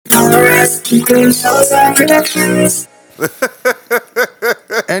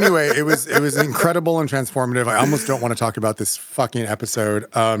Anyway, it was incredible and transformative. I almost don't want to talk about this fucking episode.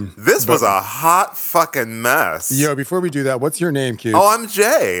 This was a hot fucking mess. Yo, before we do that, what's your name, Q? Oh, I'm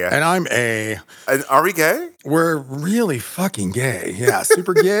Jay. And I'm A. And are we gay? We're really fucking gay. Yeah,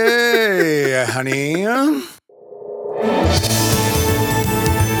 super gay, honey.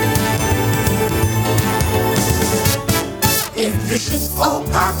 If this is all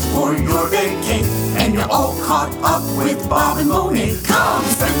packed for your vacay and you're all caught up with Bob and Monet, come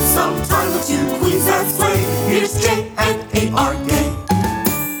spend some time with two queens that's play. Here's Jay and A.R. Gay.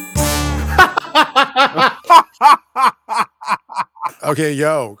 Okay,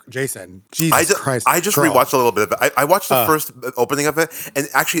 yo, Jason. Jesus Christ. I just girl. rewatched a little bit of it. I watched the first opening of it, and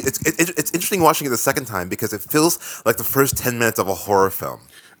actually, it's interesting watching it the second time because it feels like the first 10 minutes of a horror film.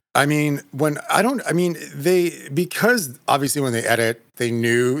 I mean, because obviously when they edit, they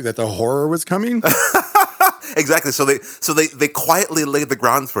knew that the horror was coming. Exactly. So they quietly laid the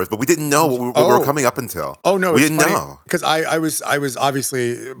ground for us, but we didn't know what we were coming up until. Oh no, we didn't know because I was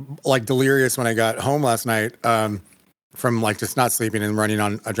obviously like delirious when I got home last night from like just not sleeping and running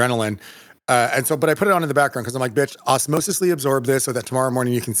on adrenaline. But I put it on in the background because I'm like, bitch, osmosisly absorb this so that tomorrow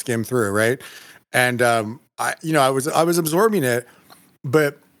morning you can skim through, right? And I was absorbing it,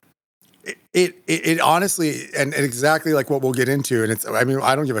 but it honestly and exactly like what we'll get into, and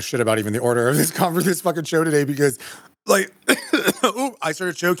I don't give a shit about even the order of this fucking show today because like I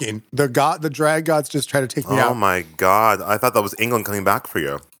started choking. The drag gods just try to take me out. Oh my God. I thought that was England coming back for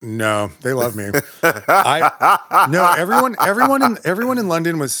you. No, they love me. Everyone in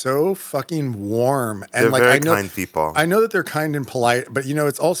London was so fucking warm and They're like very I know kind people. I know that they're kind and polite, but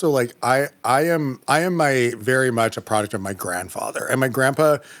it's also like I am very much a product of my grandfather, and my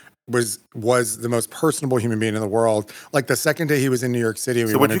grandpa was the most personable human being in the world. Like the second day he was in New York City,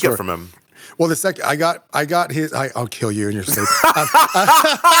 so what'd you get from him? Well, the second I got his, I'll kill you in your sleep.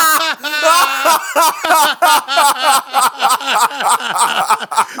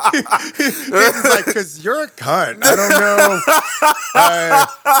 It's like, because you're a cunt. I don't know.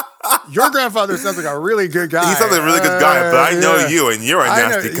 Your grandfather sounds like a really good guy. He sounds like a really good guy, but I know you, and you're a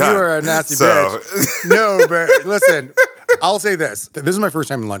nasty cunt. You are a nasty bitch. No, but listen. I'll say this. This is my first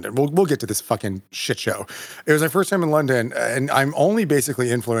time in London. We'll get to this fucking shit show. It was my first time in London, and I'm only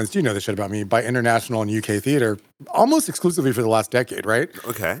basically influenced, you know this shit about me, by international and UK theater, almost exclusively for the last decade, right?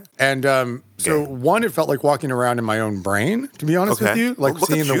 Okay. And one, it felt like walking around in my own brain, to be honest with you. Like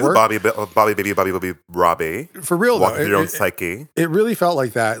seeing the work. Bobby Robbie. For real, walking though. Through your own psyche. It really felt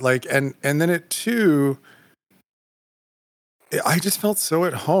like that. Like, and then it too, I just felt so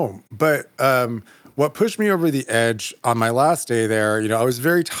at home. But what pushed me over the edge on my last day there, I was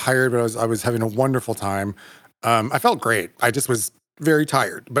very tired, but I was having a wonderful time. I felt great. I just was very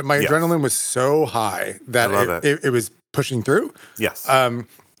tired, but my adrenaline was so high that it was pushing through. Yes.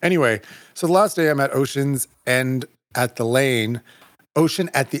 Anyway, so the last day I'm at Ocean's End at the Lane, Ocean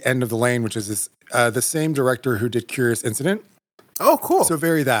at the End of the Lane, which is this, the same director who did Curious Incident. Oh, cool. So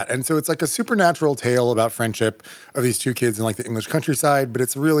very that. And so it's like a supernatural tale about friendship of these two kids in like the English countryside, but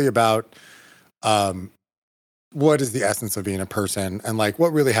it's really about what is the essence of being a person and like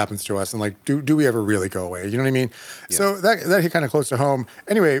what really happens to us and like do we ever really go away? You know what I mean? Yeah. So that hit kind of close to home.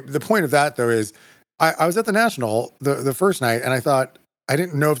 Anyway, the point of that though is I was at the National the first night and I thought I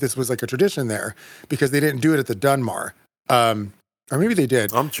didn't know if this was like a tradition there because they didn't do it at the Dunmar. Or maybe they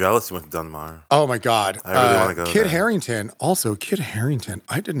did. I'm jealous you went to Dunmar. Oh my God. I really want to go Kit there. Kit Harington,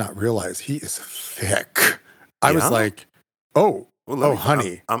 I did not realize he is thick. I was like,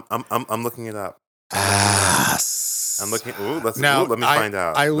 honey. I'm looking it up. Ass. I'm looking. Let me find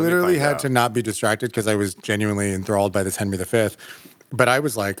out. I literally had to not be distracted because I was genuinely enthralled by this Henry V. But I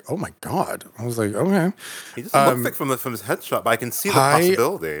was like, oh my God. I was like, okay. He doesn't look thick from his headshot, but I can see the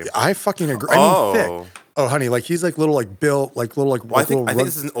possibility. I fucking agree. I mean, thick. Oh, honey, like he's like little like built, like little like. Well, I think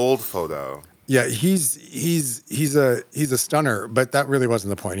this is an old photo. Yeah, he's a stunner, but that really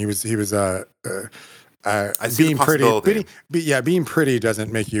wasn't the point. He was I see being the possibility. pretty. Being pretty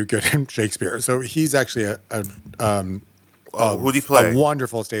doesn't make you good in Shakespeare. So he's actually who do you play? A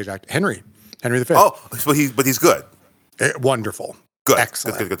wonderful stage actor, Henry V. Oh, but he's good. Wonderful. Good.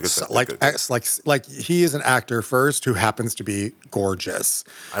 Excellent. Good. Like he is an actor first who happens to be gorgeous.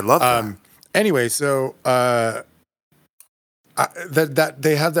 I love that. Anyway, so that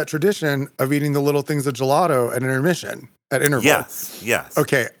they have that tradition of eating the little things of gelato at intermission at interval. Yes.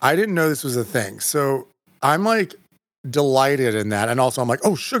 Okay, I didn't know this was a thing. So I'm like delighted in that, and also I'm like,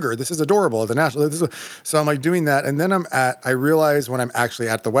 oh, sugar, this is adorable at the National. So I'm like doing that, and then I realize when I'm actually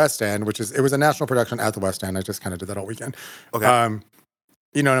at the West End, it was a national production at the West End. I just kind of did that all weekend. Okay.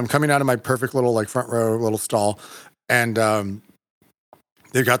 and I'm coming out of my perfect little like front row little stall, and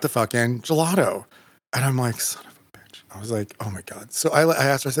they got the fucking gelato, and I'm like, son of a bitch. I was like, oh my God. So I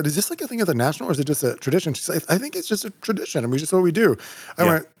asked her, I said, is this like a thing of the National, or is it just a tradition? She said, I think it's just a tradition, and we just what we do. I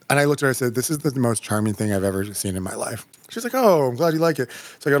went, and I looked at her, I said, this is the most charming thing I've ever seen in my life. She's like, oh, I'm glad you like it.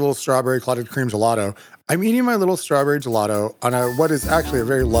 So I got a little strawberry clotted cream gelato. I'm eating my little strawberry gelato on what is actually a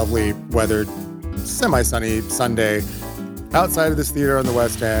very lovely weathered, semi-sunny Sunday outside of this theater on the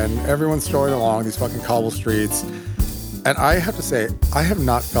West End. Everyone's strolling along these fucking cobble streets. And I have to say, I have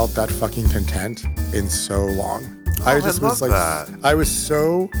not felt that fucking content in so long. I was like, I was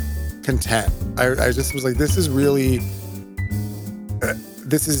so content. I just was like, this is really,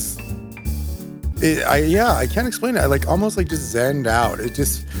 I can't explain it. I like almost like just zenned out.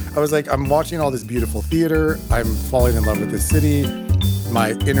 I was like, I'm watching all this beautiful theater. I'm falling in love with this city.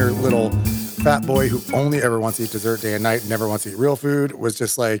 My inner little fat boy who only ever wants to eat dessert day and night, never wants to eat real food, was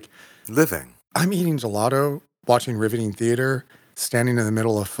just like, living. I'm eating gelato, watching riveting theater, standing in the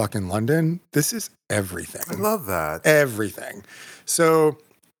middle of fucking London. This is everything. I love that. Everything. So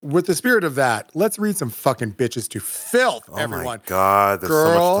with the spirit of that, let's read some fucking bitches to filth, everyone. Oh my God, there's so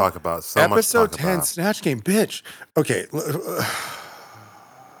much to talk about. Episode 10, Snatch Game, bitch. Okay.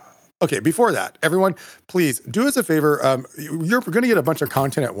 Okay, before that, everyone, please do us a favor. You're going to get a bunch of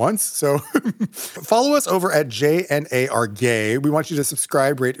content at once. So follow us over at JNAR Gay. We want you to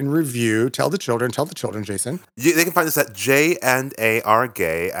subscribe, rate, and review. Tell the children, Jason. They can find us at JNAR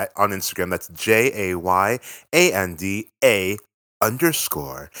Gay on Instagram. That's JAYANDA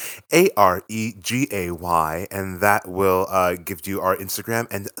 _AREGAY, and that will give you our Instagram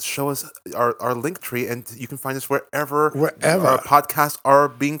and show us our link tree, and you can find us wherever our podcasts are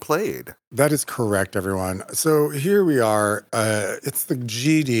being played. That is correct, everyone. So here we are. It's the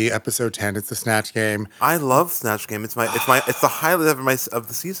GD episode 10. It's the Snatch Game. I love Snatch Game. It's the highlight of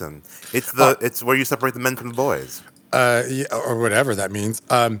the season. It's where you separate the men from the boys. Yeah, or whatever that means.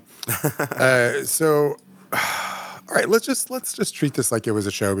 So. All right, let's just treat this like it was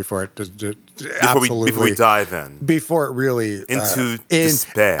a show before it before we dive in. Before it really into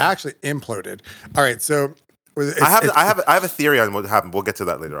despair. Actually imploded. All right, so I have a theory on what happened. We'll get to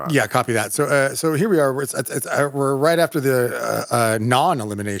that later on. Yeah, copy that. So here we are. We're right after the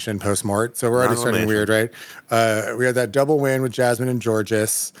non-elimination post-mort. So we're already starting weird, right? We had that double win with Jasmine and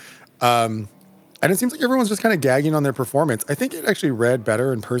Georges. And it seems like everyone's just kind of gagging on their performance. I think it actually read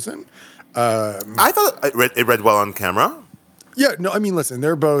better in person. I thought it read well on camera. Yeah, no, I mean, listen,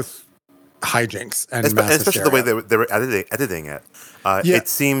 they're both hijinks and especially the way they were editing it. It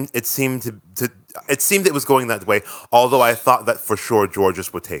seemed it was going that way. Although I thought that for sure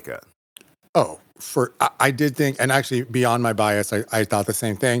Georges would take it. Oh, I did think, and actually beyond my bias, I thought the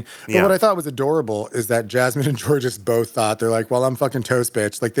same thing. But what I thought was adorable is that Jasmine and Georges both thought, they're like, well, I'm fucking toast,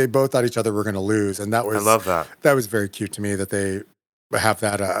 bitch. Like they both thought each other were going to lose, and I love that. That was very cute to me that they have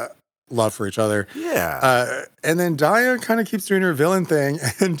that. Love for each other. Yeah. And then Daya kind of keeps doing her villain thing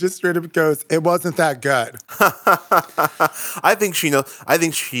and just straight up goes, it wasn't that good. I think she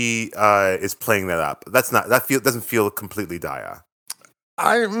is playing that up. Doesn't feel completely Daya.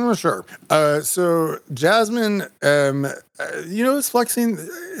 I'm not sure. So Jasmine, is flexing.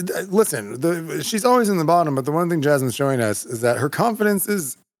 Listen, she's always in the bottom, but the one thing Jasmine's showing us is that her confidence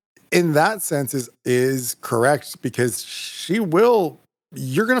is, in that sense, is correct, because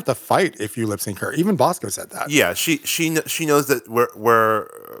you're gonna have to fight if you lip sync her. Even Bosco said that. Yeah, she knows that where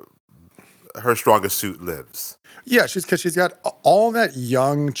her strongest suit lives. Yeah, because she's got all that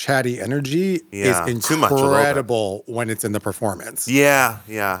young, chatty energy is incredible when it's in the performance. Yeah.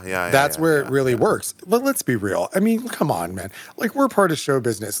 That's where it really works. But let's be real. I mean, come on, man. Like, we're part of show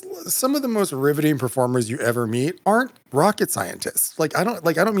business. Some of the most riveting performers you ever meet aren't rocket scientists. I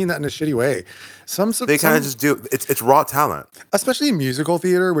don't mean that in a shitty way. They kind of just do. It's raw talent, especially in musical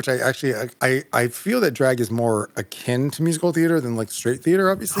theater, which I feel that drag is more akin to musical theater than like straight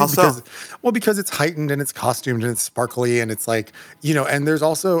theater, obviously. How so? Because it's heightened and it's costumed and it's sparkly and it's like, and there's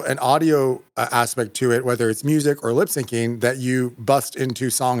also an audio aspect to it, whether it's music or lip syncing, that you bust into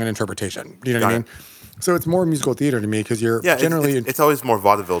song and interpretation. You know what I mean? So it's more musical theater to me, because you're generally it's always more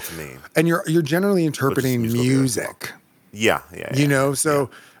vaudeville to me, and you're generally interpreting music. Yeah. So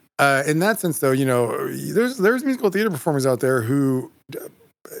in that sense, though, there's musical theater performers out there who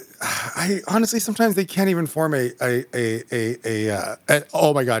I honestly sometimes they can't even form a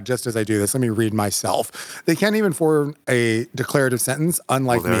oh my God, just as I do this, let me read myself. They can't even form a declarative sentence,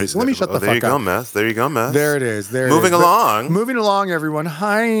 unlike me. So let me shut the fuck up. There you go, Mess. There you go, Mess. There it is. Moving along. Moving along, everyone.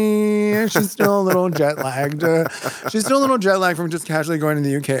 Hi. She's still a little jet lagged. She's still a little jet lagged from just casually going to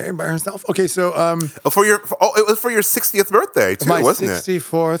the UK by herself. Okay, so it was for your 60th birthday too, wasn't it? My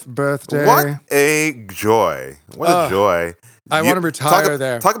 64th birthday. What a joy. What a joy. I want to retire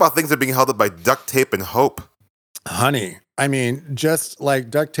there. Talk about things that are being held up by duct tape and hope. Honey, I mean, just like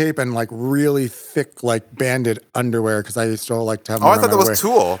duct tape and like really thick, like banded underwear, because I used to like to have. I thought that was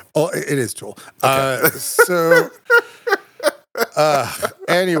Tool. Oh, it is Tool. Okay.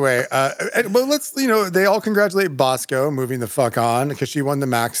 Anyway, well, let's, they all congratulate Bosco moving the fuck on because she won the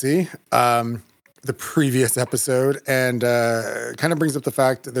Maxi. The previous episode, and kind of brings up the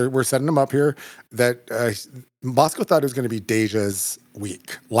fact that we're setting them up here that Bosco thought it was going to be Deja's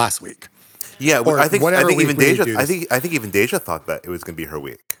week last week. Yeah, I think even Deja thought that it was going to be her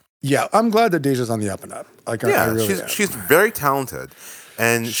week. Yeah, I'm glad that Deja's on the up and up. Like, yeah, I really am. She's very talented,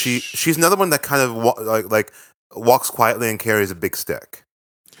 and she's another one that kind of walks quietly and carries a big stick.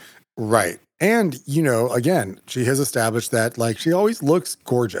 Right. And, again, she has established that, like, she always looks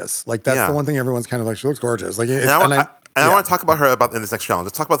gorgeous. Like, that's the one thing everyone's kind of like, she looks gorgeous. Like, I want to talk about her in this next challenge.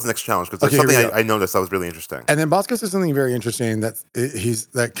 Let's talk about the next challenge, because there's something I noticed that was really interesting. And then Bosco says something very interesting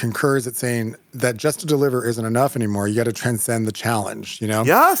that concurs at saying that just to deliver isn't enough anymore. You got to transcend the challenge,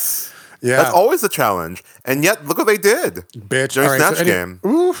 Yes. Yeah. That's always the challenge. And yet, look what they did. Bitch. During Snatch Game.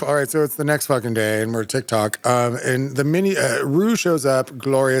 Oof. All right, so it's the next fucking day, and we're TikTok. And the Rue shows up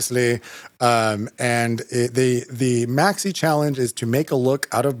gloriously, and the Maxi challenge is to make a look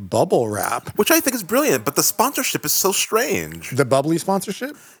out of bubble wrap. Which I think is brilliant, but the sponsorship is so strange. The bubbly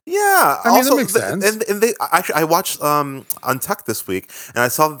sponsorship? Yeah. I mean, that makes sense. And they actually, I watched Untucked this week, and I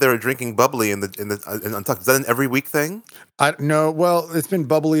saw that they were drinking bubbly in Untucked. Is that an every week thing? No. Well, it's been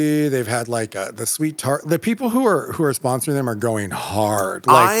bubbly. They've had like the sweet tart. The people who are sponsoring them are going hard.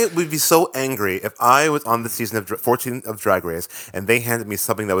 Like, I would be so angry if I was on the season of 14 of Drag Race and they handed me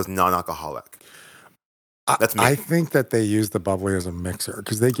something that was non-alcoholic. That's me. I think that they use the bubbly as a mixer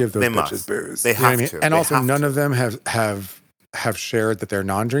because they give those bitches booze. They have to. And also, none of them have shared that they're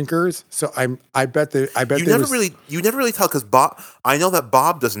non-drinkers. So I bet you never really tell, because I know that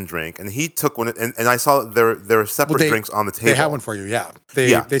Bob doesn't drink, and he took one, and I saw there are separate drinks on the table. They have one for you, yeah.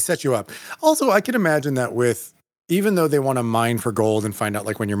 They set you up. Also, I can imagine that even though they want to mine for gold and find out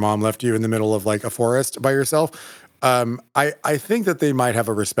like when your mom left you in the middle of like a forest by yourself, I think that they might have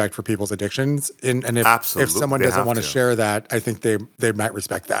a respect for people's addictions, and if someone doesn't want to share that, I think they might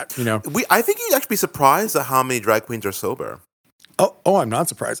respect that. I think you'd actually be surprised at how many drag queens are sober. Oh, I'm not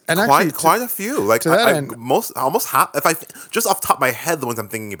surprised. And quite a few. Like almost half. If I just off the top of my head, the ones I'm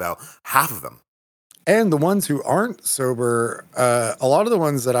thinking about, half of them. And the ones who aren't sober, a lot of the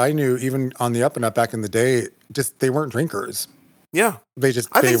ones that I knew, even on the up and up back in the day, just they weren't drinkers. Yeah, I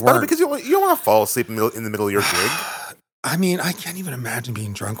think it's better because you don't want to fall asleep in the middle of your gig. I mean, I can't even imagine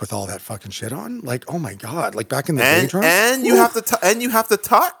being drunk with all that fucking shit on. Like, oh my God, like back in the day drunk. And you have to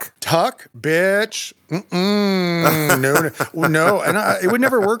tuck. Tuck, bitch. No. And it would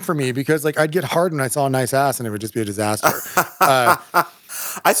never work for me because like I'd get hard when I saw a nice ass and it would just be a disaster. I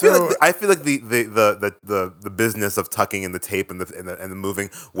feel like the business of tucking and the tape and the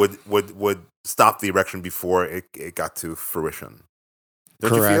moving would stop the erection before it got to fruition.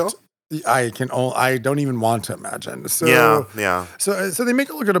 Don't you feel? I don't even want to imagine. So yeah. So they make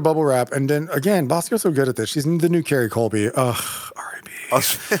a look at a bubble wrap, and then again, Bosco's so good at this. She's the new Carrie Colby. Ugh, R.I.P.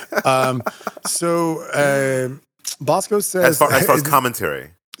 So Bosco says, as far as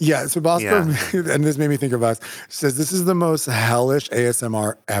commentary. Yeah, so Bosco, and this made me think of us, says this is the most hellish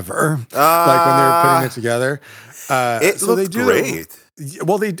ASMR ever. Like when they were putting it together. It looked great.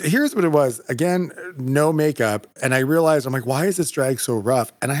 Well, here's what it was. Again, no makeup. And I realized, I'm like, why is this drag so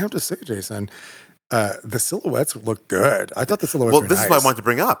rough? And I have to say, Jason, the silhouettes look good. I thought the silhouettes were nice. Well, this is what I wanted to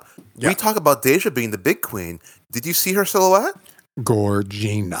bring up. Yeah. We talk about Deja being the big queen. Did you see her silhouette?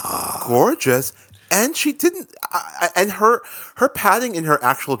 Gorgina. Gorgeous. And she didn't, and her padding in her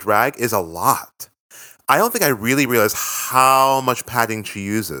actual drag is a lot. I don't think I really realized how much padding she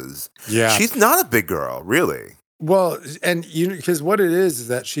uses. Yeah. She's not a big girl, really. Well, and because what it is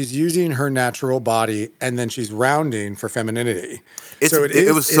that she's using her natural body and then she's rounding for femininity.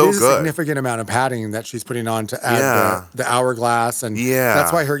 It was so good. A significant amount of padding that she's putting on to add the hourglass, and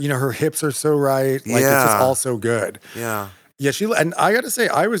that's why her hips are so right. Like it's just all so good. Yeah. Yeah, and I got to say,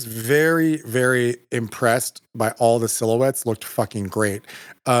 I was very, very impressed by all the silhouettes. Looked fucking great.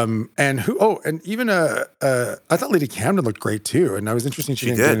 And even I thought Lady Camden looked great too, and I was interested she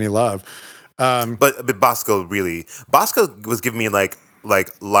didn't did. get any love. But Bosco was giving me like Liza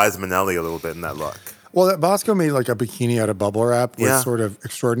Minnelli a little bit in that look. Well, that Bosco made like a bikini out of bubble wrap was Yeah. sort of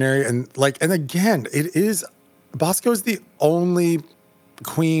extraordinary, and again, Bosco is the only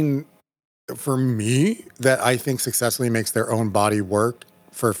queen for me that I think successfully makes their own body work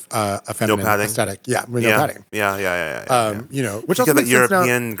for a feminine aesthetic. Yeah, with no padding. Yeah. You know, which She's also got that makes sense now.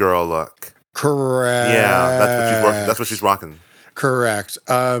 European girl look. Correct. Yeah, that's what she's rocking. Correct.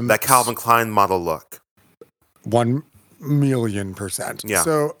 That Calvin Klein model look. 1,000,000%. Yeah.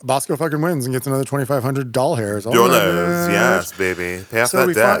 So Bosco fucking wins and gets another 2,500 doll hairs. Oh, Dollars, yes, baby. Pay off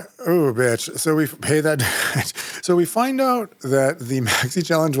that debt. Bitch. So we pay that debt. So we find out that the Maxi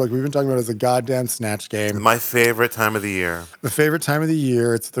Challenge, like we've been talking about, is a goddamn snatch game. My favorite time of the year. The favorite time of the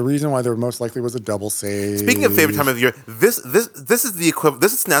year. It's the reason why there most likely was a double save. Speaking of favorite time of the year, this is the equivalent.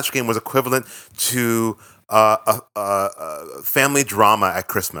 This snatch game was equivalent to a family drama at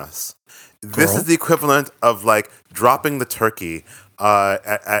Christmas. This is the equivalent of like dropping the turkey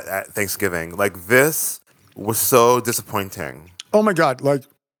at Thanksgiving. Like this was so disappointing. Oh my God. Like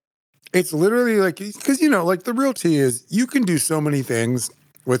it's literally like, because like the real tea is you can do so many things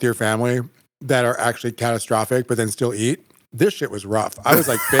with your family that are actually catastrophic, but then still eat. This shit was rough. I was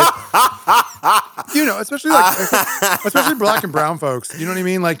like, bitch. Especially black and brown folks. You know what I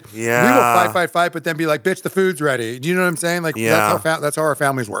mean? Like, we will fight, but then be like, bitch, the food's ready. Do you know what I'm saying? Like, that's how our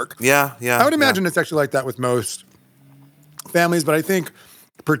families work. Yeah. I would imagine it's actually like that with most families, but I think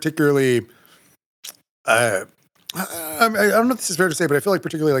particularly, I don't know if this is fair to say, but I feel like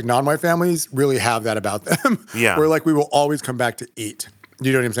particularly like non-white families really have that about them. Yeah. Where like we will always come back to eat. Do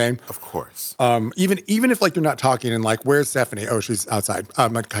you know what I'm saying? Of course. Even if like you're not talking and like, where's Stephanie? Oh, she's outside.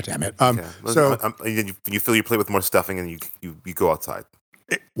 I'm like, God damn it. So you fill your plate with more stuffing and you go outside.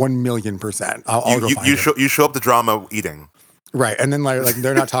 1,000,000%. I'll go find you show up the drama eating. Right. And then like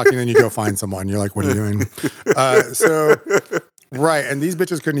they're not talking and you go find someone. You're like, what are you doing? Right. And these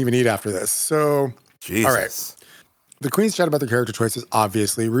bitches couldn't even eat after this. So, Jesus. All right. The queens chat about their character choices,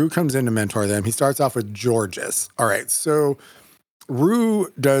 obviously. Rue comes in to mentor them. He starts off with Georges. All right. So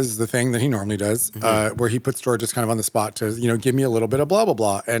Rue does the thing that he normally does, where he puts Georges kind of on the spot to, give me a little bit of blah, blah,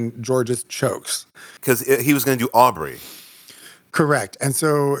 blah. And Georges chokes. Because he was going to do Aubrey. Correct. And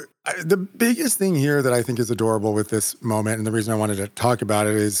so the biggest thing here that I think is adorable with this moment, and the reason I wanted to talk about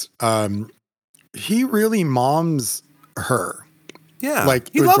it is he really moms her. Yeah,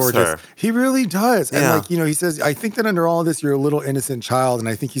 like he loves her. He really does. Yeah. And he says, I think that under all of this, you're a little innocent child. And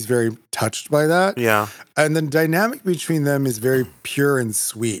I think he's very touched by that. Yeah. And the dynamic between them is very pure and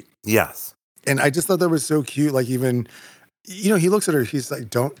sweet. Yes. And I just thought that was so cute. Like even, he looks at her, he's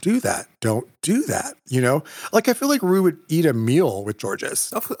like, don't do that. Don't do that. Like I feel like Rue would eat a meal with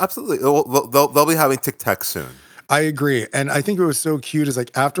Georges. Absolutely. They'll be having Tic Tac soon. I agree. And I think it was so cute is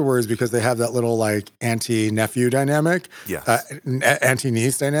like afterwards because they have that little like auntie-nephew dynamic. Yes.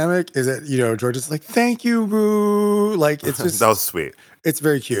 Auntie-niece dynamic is that, Georges is like, thank you, Rue. Like it's just. That was sweet. It's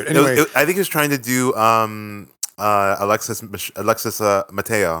very cute. Anyway. I think he was trying to do Alexis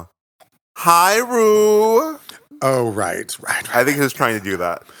Mateo. Hi, Rue. Oh, right. I think he was trying to do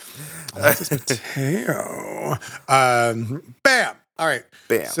that. Alexis Mateo. Bam. All right.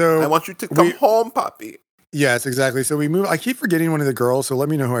 Bam. So I want you to come home, Poppy. Yes, exactly. So we move. I keep forgetting one of the girls, so let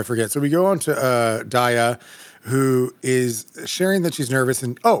me know who I forget. So we go on to Daya, who is sharing that she's nervous.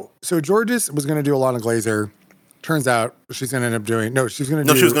 And so Georges was going to do Alana Glazer. Turns out she's going to end up doing. No, she's going to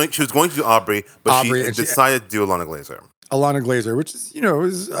do. No, she was going to do Aubrey, but she decided to do Alana Glazer. Alana Glazer, which is,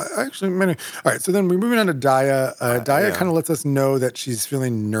 is actually many. All right, so then we're moving on to Daya. Daya kind of lets us know that she's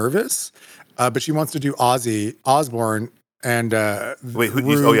feeling nervous, but she wants to do Ozzy Osbourne and. Wait,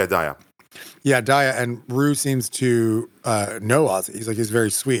 Daya. Yeah, Daya, and Rue seems to know Ozzy. He's very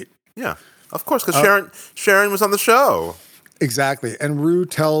sweet. Yeah, of course, because Sharon was on the show. Exactly. And Rue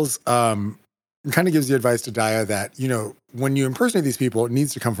tells, kind of gives the advice to Daya that, when you impersonate these people, it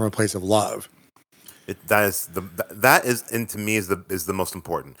needs to come from a place of love. That is, and to me is the most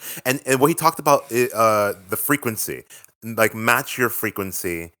important. And what he talked about, the frequency, like match your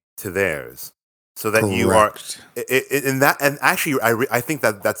frequency to theirs. So that Correct. You are in that, and actually, I think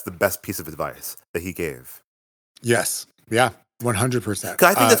that's the best piece of advice that he gave. Yes, yeah, 100%.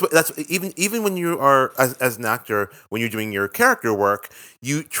 I think that's even when you are as an actor, when you're doing your character work,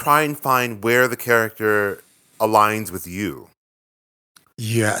 you try and find where the character aligns with you.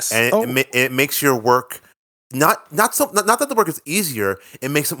 Yes, and it makes your work not that the work is easier, it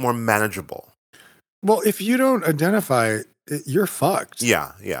makes it more manageable. Well, if you don't identify, you're fucked.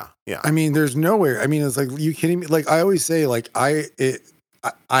 Yeah. I mean, there's nowhere. I mean, it's like, you kidding me? Like, I always say, like, I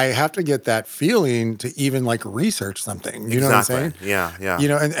have to get that feeling to even like research something. You know what I'm saying? Yeah. You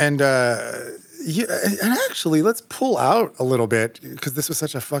know, and actually, let's pull out a little bit because this was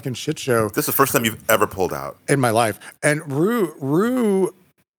such a fucking shit show. This is the first time you've ever pulled out in my life. And Rue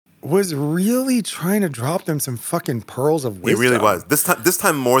was really trying to drop them some fucking pearls of wisdom. He really was. This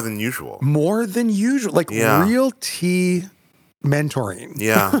time more than usual. More than usual. Like real tea mentoring.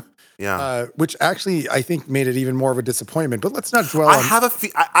 Yeah. Yeah. Which actually I think made it even more of a disappointment. But let's not dwell I on... have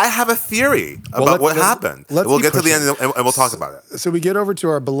a theory about what happened. We'll get to the end and we'll talk about it. So we get over to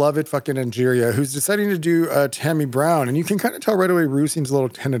our beloved fucking Angeria, who's deciding to do Tammy Brown. And you can kind of tell right away Rue seems a little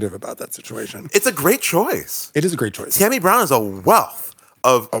tentative about that situation. It's a great choice. It is a great choice. Tammy Brown is a wealth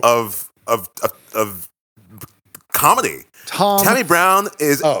of comedy. Tammy Brown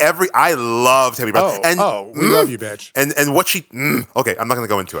is I love Tammy Brown. We love you, bitch. And what she okay, I'm not gonna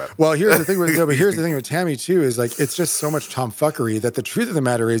go into it. Well, here's the thing with Tammy too, is like it's just so much tomfuckery that the truth of the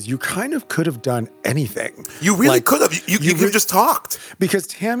matter is you kind of could have done anything. You really could have. You just talked. Because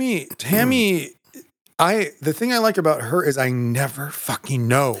Tammy the thing I like about her is I never fucking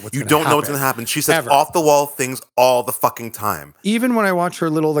know what's going to happen. You don't know what's going to happen. She says off the wall things all the fucking time. Even when I watch her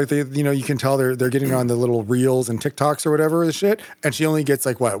little, like, you can tell they're getting on the little reels and TikToks or whatever the shit. And she only gets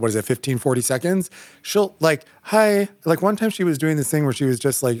like, what is it, 15, 40 seconds? She'll like, hi. Like one time she was doing this thing where she was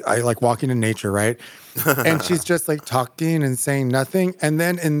just like, I like walking in nature, right? And she's just like talking and saying nothing. And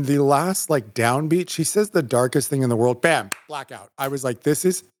then in the last like downbeat, she says the darkest thing in the world. Bam, blackout. I was like, this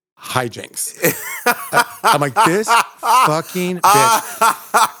is hijinks. I'm like, this fucking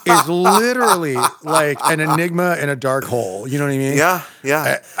bitch is literally like an enigma in a dark hole. You know what I mean? Yeah.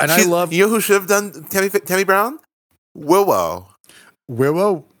 And I love... You know who should have done Tammy Brown? Willow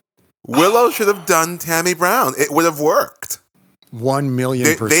should have done Tammy Brown. It would have worked.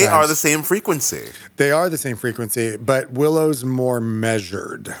 1,000,000%. They are the same frequency. They are the same frequency, but Willow's more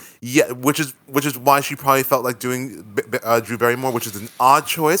measured. Yeah, which is why she probably felt like doing Drew Barrymore, which is an odd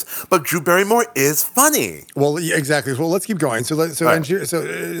choice. But Drew Barrymore is funny. Well, yeah, exactly. Well, let's keep going. So we move on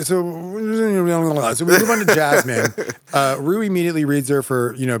to Jasmine. Rue immediately reads her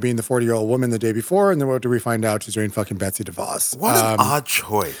for being the 40-year-old woman the day before, and then what do we find out? She's doing fucking Betsy DeVos. What an odd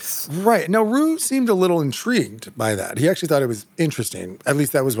choice. Right. Now, Rue seemed a little intrigued by that. He actually thought it was interesting. At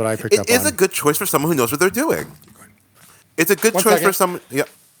least that was what I picked up on. It is a good choice for someone who knows what they're doing. It's a good choice for someone... Yeah.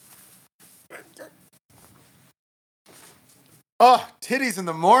 Oh, titties in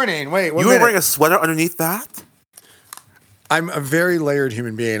the morning. Wait, you were wearing a sweater underneath that? I'm a very layered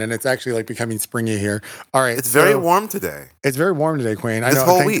human being, and it's actually like becoming springy here. All right. It's very warm today. It's very warm today, Queen. This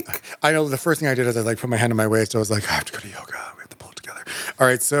whole week. I know the first thing I did is I like put my hand on my waist. I was like, I have to go to yoga. We have to pull it together. All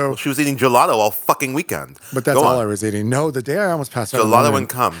right, so... Well, she was eating gelato all fucking weekend. But that's all I was eating. No, the day I almost passed out... Gelato and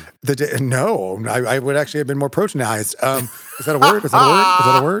cum. No, I would actually have been more proteinized. Is that a word? Is that a word? Is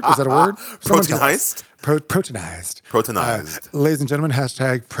that a word? Is that a word? Proteinized? Proteinized. Ladies and gentlemen,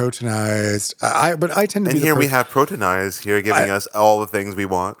 #proteinized. But I tend to be here we have Proteinized here giving us all the things we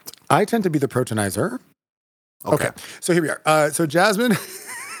want. I tend to be the proteinizer. Okay. So here we are. So Jasmine...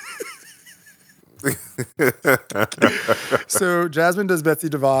 So Jasmine does Betsy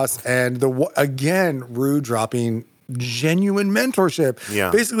DeVos, and again, Rue dropping genuine mentorship. Yeah.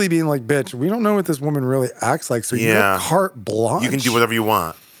 Basically being like, bitch, we don't know what this woman really acts like, so you have carte blanche. You can do whatever you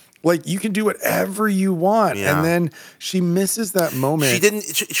want. Like, you can do whatever you want. Yeah. And then she misses that moment. She didn't...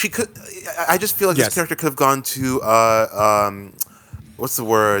 She could... I just feel like this character could have gone to... what's the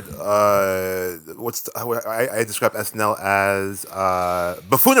word? I describe SNL as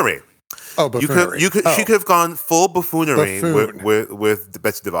buffoonery. Oh, buffoonery. She could have gone full buffoonery with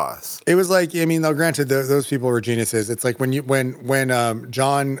Betsy DeVos. It was like, I mean, though, granted, those people were geniuses. It's like when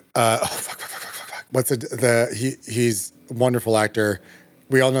John, he's a wonderful actor.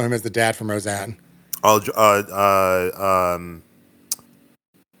 We all know him as the dad from Roseanne. Oh,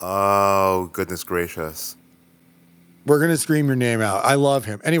 goodness gracious. We're going to scream your name out. I love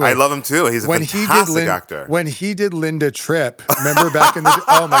him. Anyway. I love him too. He's a fantastic actor. When he did Linda Tripp, remember back in the...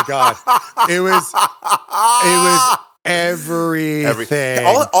 Oh my God. It was everything.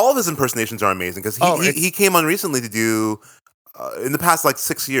 All of his impersonations are amazing because he came on recently to do... in the past, like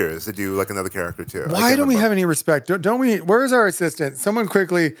 6 years, to do like another character too. Why don't we have any respect? Don't we? Where's our assistant? Someone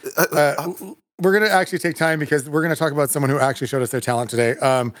quickly. We're going to actually take time because we're going to talk about someone who actually showed us their talent today.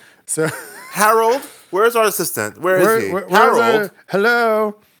 So Harold, where's our assistant? Where is he? Harold.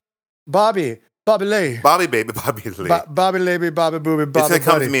 Hello, Bobby. Bobby Lee. Bobby baby, Bobby Lee. Bobby Levy, Bobby Booby, Bobby It's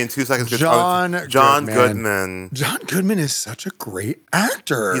gonna come to me in 2 seconds. John Goodman. John Goodman is such a great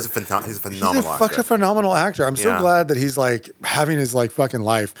actor. He's a phenomenal He's a actor. fucking phenomenal actor. I'm so glad that he's like having his like fucking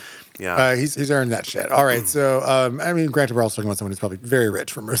life. Yeah. He's earned that shit. All right. So, I mean, granted, we're also talking about someone who's probably very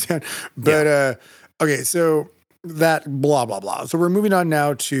rich from Roseanne. But, okay. So that blah, blah, blah. So we're moving on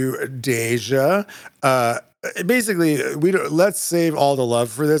now to Deja. Basically, let's save all the love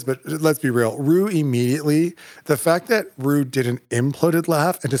for this, but let's be real. Rue immediately, the fact that Rue did an imploded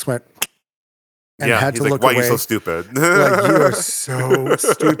laugh and just went and had to look why away. are you so stupid? Like, you are so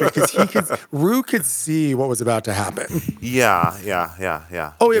stupid, because Rue could see what was about to happen. Yeah.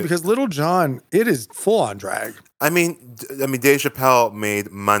 Oh yeah, because Little John, it is full on drag. I mean, Dave Chappelle made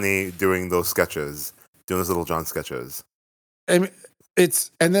money doing those Little John sketches. I mean,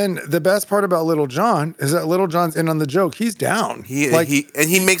 and then the best part about Little John is that Little John's in on the joke. He's down. He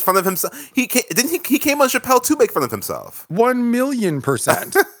makes fun of himself. He came on Chappelle to make fun of himself.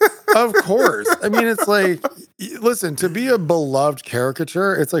 1,000,000%. Of course. I mean, it's like, listen, to be a beloved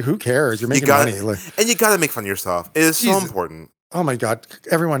caricature, it's like, who cares? You're making money. And you got to make fun of yourself. It is so important. Oh my God.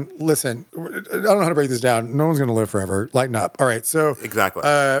 Everyone, listen, I don't know how to break this down. No one's going to live forever. Lighten up. All right. So, exactly.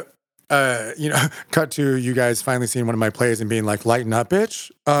 Cut to you guys finally seeing one of my plays and being like, lighten up, bitch.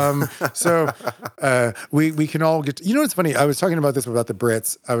 We can all get, it's funny. I was talking about this about the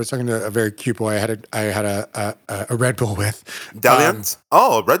Brits. I was talking to a very cute boy. I had a Red Bull with. Dalliance?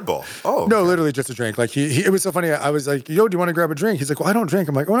 Red Bull. Oh. No, literally just a drink. Like it was so funny. I was like, yo, do you want to grab a drink? He's like, well, I don't drink.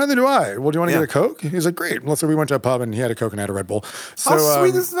 I'm like, well, neither do I. Well, do you want to get a Coke? He's like, great. Well, so we went to a pub and he had a Coke and I had a Red Bull. So, how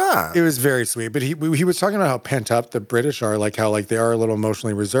sweet is that? It was very sweet. But he was talking about how pent up the British are, like how like they are a little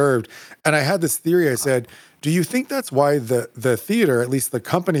emotionally reserved. And I had this theory. I said, do you think that's why the theater, at least the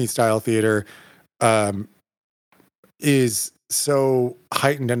company style theater, is so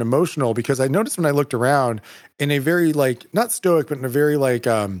heightened and emotional? Because I noticed when I looked around in a very like, not stoic, but in a very like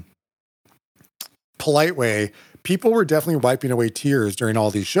polite way, people were definitely wiping away tears during all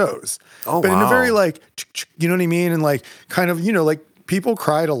these shows. But in a very like, you know what I mean? And like kind of, like people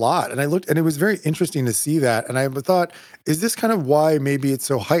cried a lot. And I looked and it was very interesting to see that. And I thought, is this kind of why maybe it's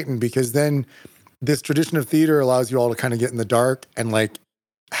so heightened? Because then this tradition of theater allows you all to kind of get in the dark and like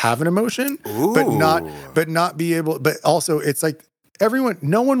have an emotion, but not be able, but also it's like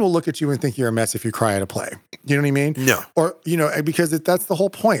no one will look at you and think you're a mess if you cry at a play. You know what I mean? No. Or, because that's the whole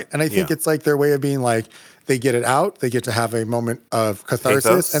point. And I think it's like their way of being like, they get it out, they get to have a moment of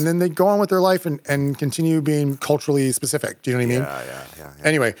catharsis, and then they go on with their life and continue being culturally specific. Do you know what I mean? Yeah.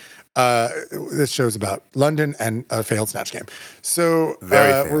 Anyway, this show's about London and a failed Snatch Game. So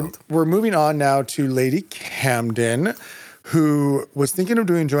we're moving on now to Lady Camden, who was thinking of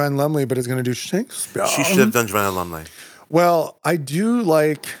doing Joanne Lumley, but is going to do Shakespeare. She should have done Joanne Lumley. Well, I do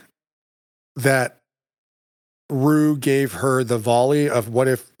like that Rue gave her the volley of what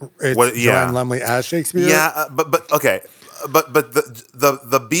if it's Joanne Lumley as Shakespeare. Yeah, but okay. But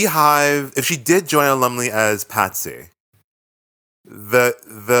the Beehive, if she did Joanne Lumley as Patsy,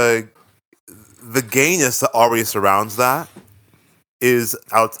 the gayness that already surrounds that is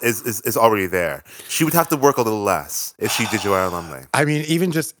already there. She would have to work a little less if she did Joanne Lumley. I mean,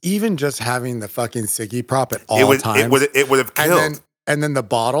 even just having the fucking Siggy prop at all times, it would have killed. And then the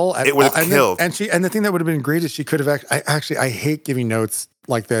bottle, it would have killed. And the thing that would have been great is she could have I hate giving notes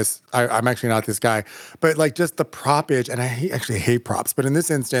like this. I'm actually not this guy, but like just the propage, and I hate props. But in this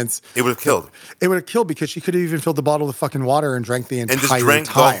instance, it would have killed. It would have killed because she could have even filled the bottle with fucking water and drank the entire time. And just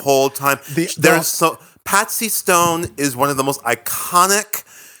drank the whole time. Patsy Stone is one of the most iconic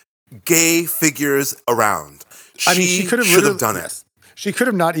gay figures around. She should have done it. She could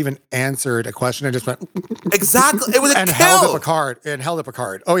have not even answered a question and just went exactly. It would have and killed. held up a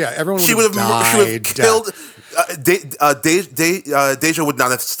card. Oh yeah, everyone would have died. She would have killed. Deja would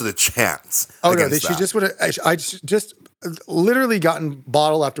not have stood a chance. Oh no, she just would have. I just literally gotten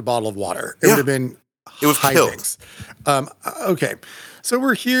bottle after bottle of water. It would have been. It was killed. Okay. So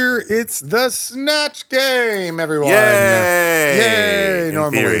we're here. It's the Snatch Game, everyone. Yay!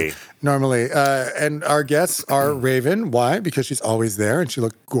 Normally. And our guests are Raven. Why? Because she's always there and she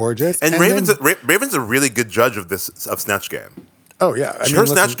looked gorgeous. And Raven's a really good judge of Snatch Game. Oh, yeah. Her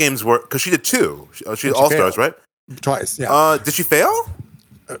Snatch Games were, because she did 2. She did All-Stars, right? Twice, yeah. Did she fail?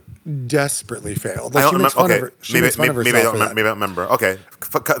 Desperately failed. I don't remember. Okay, maybe I don't maybe remember. Okay,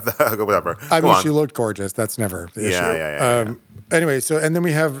 whatever. I mean, she looked gorgeous. That's never the issue. Yeah. Anyway, and then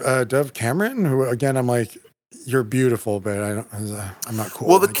we have Dove Cameron, who again, I'm like, you're beautiful, but I'm not cool.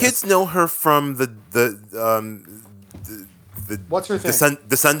 Well, the kids know her from the what's her thing?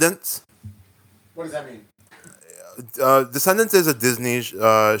 Descendants. What does that mean? Descendants is a Disney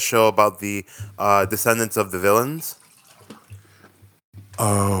show about the descendants of the villains.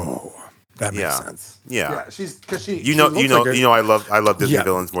 Oh, that makes Yeah. sense. Yeah. she's because she. You know, I love Disney Yeah,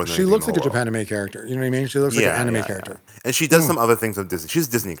 villains more than she anything looks in like the a world. Japanime character. You know what I mean? She looks like an anime character. And she does some other things on Disney. She's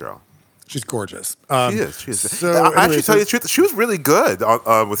a Disney girl. She's gorgeous. She is. She is. So, I actually anyway, tell you the truth. She was really good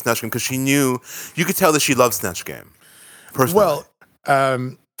with Snatch Game because she knew. You could tell that she loved Snatch Game. Personally.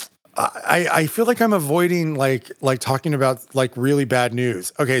 Well, I feel like I'm avoiding like talking about like really bad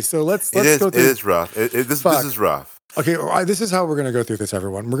news. Okay, so let's go through. It is rough. This is rough. Okay, this is how we're going to go through this,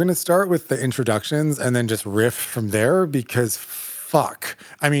 everyone. We're going to start with the introductions and then just riff from there because fuck.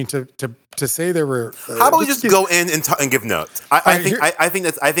 I mean, to say there were. How about we just go in and give notes? I think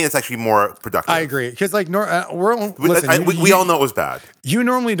that's actually more productive. I agree because like we listen, all know it was bad. You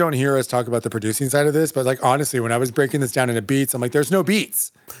normally don't hear us talk about the producing side of this, but like honestly, when I was breaking this down into beats, I'm like, there's no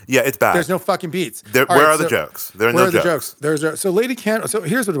beats. Yeah, it's bad. There's no fucking beats. Where are the jokes? There are no jokes. So Lady Cam. So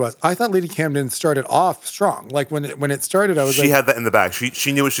here's what it was. I thought Lady Camden started off strong. Like when it started, I was she had that in the bag.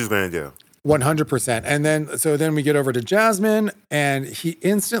 She knew what she was going to do. 100%. And then we get over to Jasmine, and he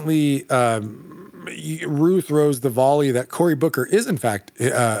instantly Rue throws the volley that Cory Booker is in fact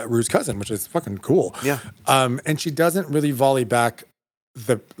Rue's cousin, which is fucking cool. Yeah. And she doesn't really volley back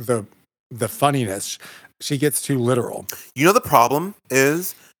the funniness. She gets too literal. You know the problem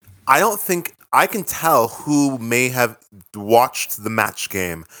is, I don't think I can tell who may have watched the Match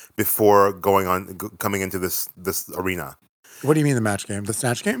Game before coming into this arena. What do you mean the Match Game? The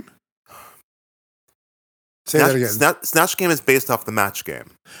Snatch Game? Say that again. Snatch Game is based off the Match Game.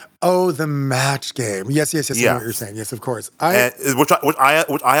 Oh, the Match Game. Yes. I know what you're saying. Yes, of course. Which I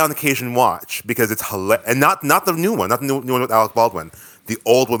on occasion watch because it's hilarious, and not the new one, not the new one with Alec Baldwin, the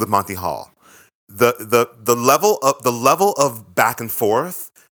old one with Monty Hall. The level of back and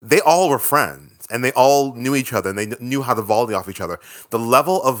forth. They all were friends, and they all knew each other, and they knew how to volley off each other. The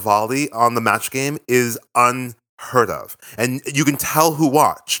level of volley on the Match Game is unheard of, and you can tell who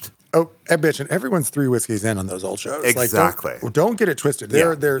watched. Oh, bitch, and everyone's 3 whiskeys in on those old shows. Exactly. Like, don't get it twisted.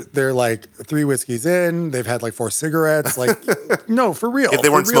 They're like 3 whiskeys in. They've had like 4 cigarettes. Like, no, for real. If they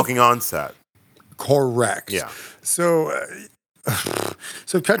weren't smoking on set. Correct. Yeah. So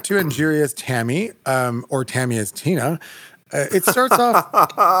cut to Angeria's Tammy, or Tammy as Tina. It starts off.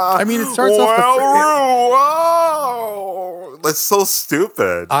 I mean, it starts off. Wow, that's so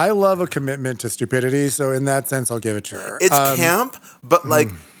stupid. I love a commitment to stupidity, so in that sense, I'll give it to her. It's camp, but like.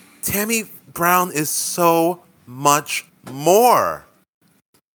 Tammy Brown is so much more.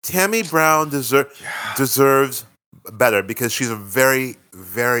 Tammy Brown deserves better because she's a very,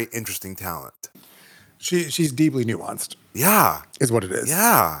 very interesting talent. She's deeply nuanced. Yeah. Is what it is.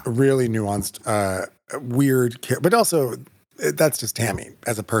 Yeah. Really nuanced, weird, but also that's just Tammy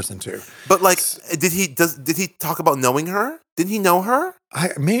as a person too. But like, did he talk about knowing her? Did he know her?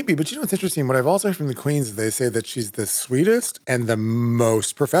 Maybe, but you know what's interesting? What I've also heard from the queens is they say that she's the sweetest and the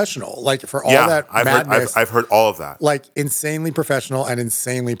most professional. Like for all that madness, I've heard all of that. Like insanely professional and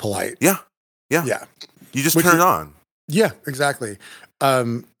insanely polite. Yeah. You just turn it on. Yeah, exactly.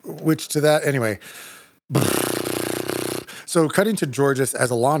 Which to that anyway. So cutting to Georges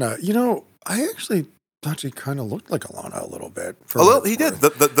as Alana, you know, I actually thought she kind of looked like Alana a little bit. He did.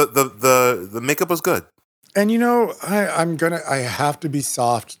 The makeup was good. And you know, I have to be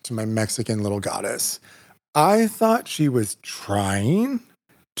soft to my Mexican little goddess. I thought she was trying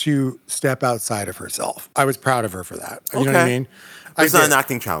to step outside of herself. I was proud of her for that. You know what I mean? It's not an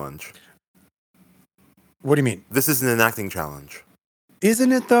acting challenge. What do you mean? This isn't an acting challenge.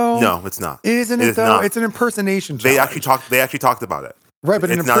 Isn't it though? No, it's not. Isn't it though? Not. It's an impersonation challenge. They actually talked about it. Right,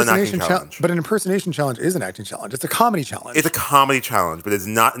 but it's not an acting challenge. But an impersonation challenge is an acting challenge. It's a comedy challenge. It's a comedy challenge, but it's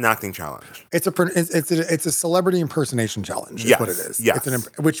not an acting challenge. It's a celebrity impersonation challenge. Is what it is. Yes.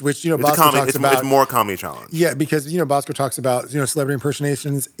 Which you know Bosco talks about. It's more comedy challenge. Yeah, because you know Bosco talks about celebrity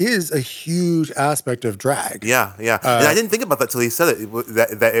impersonations is a huge aspect of drag. Yeah. And I didn't think about that till he said it.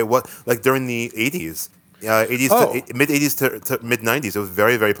 That it was like during the 80s. Mid 80s to mid 90s, it was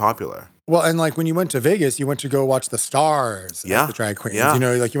very, very popular. Well, and like when you went to Vegas, you went to go watch the stars, of the drag queens. Yeah. You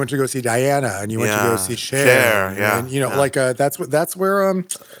know, like you went to go see Diana, and you went to go see Cher. And, you know, like that's where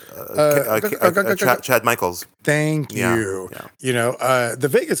Chad Michaels. Thank you. Yeah. You know, the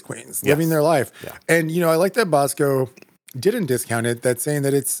Vegas queens living their life, and you know, I like that Bosco didn't discount it. That's saying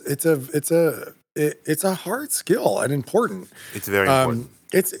that it's a hard skill and important. It's very important.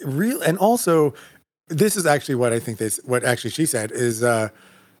 It's real, and also. This is actually what I think what actually she said is that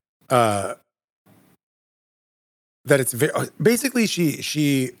it's basically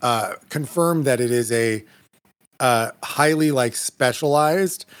she confirmed that it is a highly like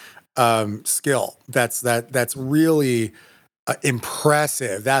specialized skill. That's really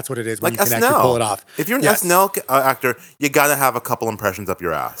impressive. That's what it is when Like you can actually pull it off. If you're an Yes. SNL actor, you gotta have a couple impressions up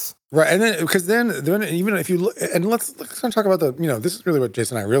your ass. Right, and then because then even if you look, and let's talk about this is really what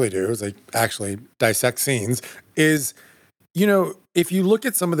Jason and I really do is like actually dissect scenes. Is if you look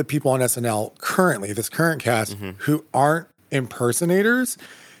at some of the people on SNL currently, this current cast who aren't impersonators,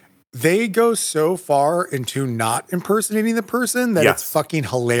 they go so far into not impersonating the person that it's fucking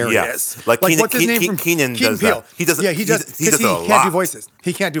hilarious. Yes. Like what's his name from Keenan does Peele. that. He does it. Yeah, he does. He does it a He can't lot. do voices.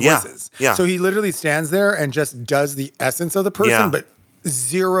 He can't do Yeah. voices. Yeah. So he literally stands there and just does the essence of the person, Yeah. but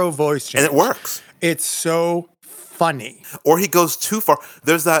zero voice change. And it works. It's so funny. Or he goes too far.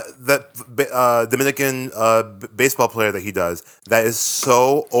 There's that Dominican baseball player that he does that is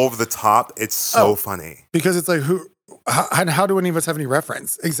so over the top. It's so funny. Because it's like how do any of us have any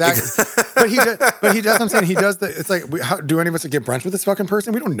reference? Exactly. but he does what I'm saying. He does it's like do any of us get brunch with this fucking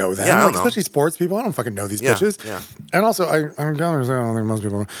person? We don't know them. Yeah, I don't know. Especially sports people. I don't fucking know these bitches. Yeah. And also I'm gonna say I don't think most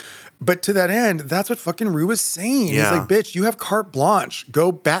people know. But to that end, that's what fucking Rue was saying. Yeah. He's like, bitch, you have carte blanche.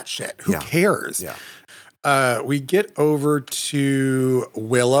 Go batshit. Who cares? Yeah. We get over to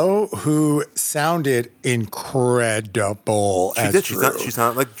Willow, who sounded incredible. She did. She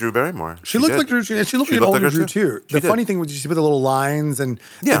sounded like Drew Barrymore. She looked like Drew, and she looked like an older Drew too. The funny thing was, you see the little lines and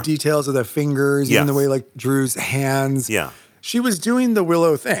the details of the fingers, even the way like Drew's hands. Yeah. She was doing the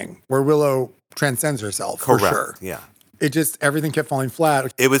Willow thing, where Willow transcends herself. Correct. For sure. Yeah. It just everything kept falling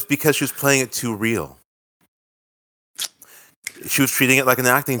flat. It was because she was playing it too real. She was treating it like an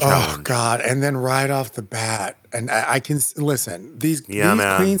acting challenge. Oh God! And then right off the bat, and I can listen. These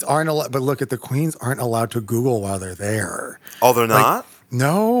man. queens aren't allowed. But look, the queens aren't allowed to Google while they're there. Oh, they're not?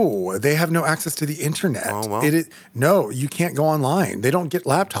 No, they have no access to the internet. Oh, well. No, you can't go online. They don't get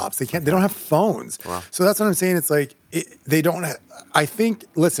laptops. They don't have phones. Wow. So that's what I'm saying. It's like they don't. I think.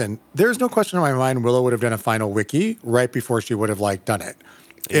 Listen, there's no question in my mind. Willow would have done a final wiki right before she would have done it.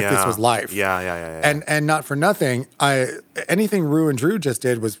 If this was live. Yeah. And not for nothing, anything Rue and Drew just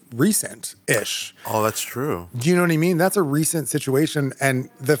did was recent-ish. Oh, that's true. Do you know what I mean? That's a recent situation, and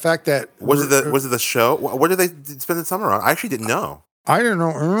the fact that Was it the show? What did they spend the summer on? I actually didn't know. I don't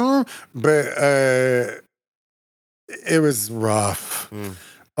know, but it was rough.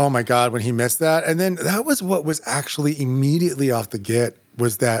 Oh my God, when he missed that. And then that was what was actually immediately off the get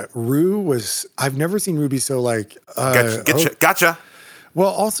was that Rue was, I've never seen Rue be so like, Gotcha. Well,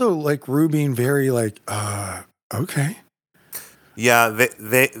 also like Rue being very like, okay. Yeah,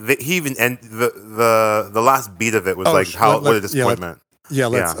 they he even, and the last beat of it was what a disappointment.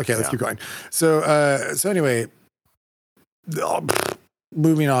 Let's keep going. So anyway,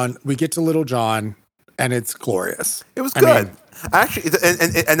 moving on, we get to Little John, and it's glorious. It was good. I actually,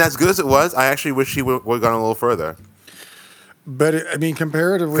 and as good as it was, I actually wish he would have gone a little further. But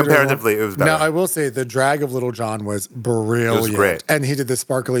comparatively, it was better. Now I will say the drag of Little John was brilliant. It was great, and he did the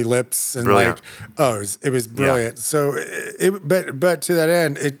sparkly lips and brilliant. it was brilliant. Yeah. So, but to that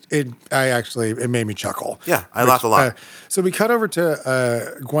end, it made me chuckle. Yeah, I laughed a lot. So we cut over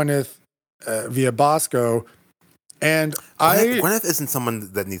to Gwyneth via Bosco, and Gwyneth isn't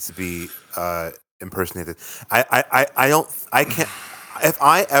someone that needs to be impersonated. I can't. If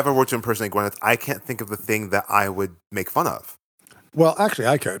I ever were to impersonate Gwyneth, I can't think of the thing that I would make fun of. Well, actually,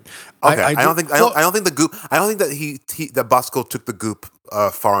 I could. Okay, I don't think the goop. I don't think that that Bosco took the goop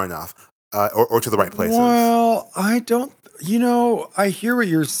far enough, or to the right places. Well, I don't. I hear what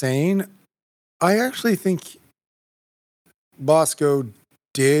you're saying. I actually think Bosco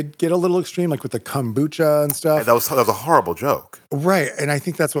did get a little extreme, like with the kombucha and stuff. That was a horrible joke. Right. And I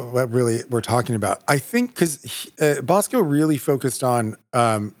think that's what really we're talking about. I think because Bosco really focusing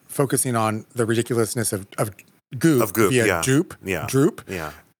on the ridiculousness of goop via droop.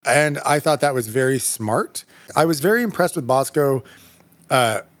 Yeah. And I thought that was very smart. I was very impressed with Bosco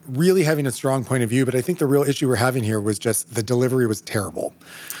really having a strong point of view, but I think the real issue we're having here was just the delivery was terrible.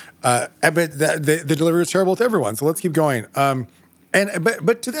 But the delivery was terrible with everyone. So let's keep going.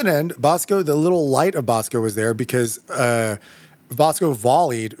 But to that end, Bosco, the little light of Bosco was there because Bosco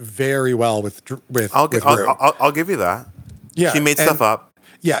volleyed very well with I'll Rue. give you that. Yeah, she made stuff up.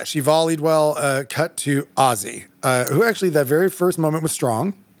 Yeah, she volleyed well. Cut to Ozzy, who actually that very first moment was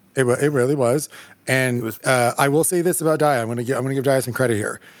strong. It really was. And I will say this about Daya. I'm gonna give Daya some credit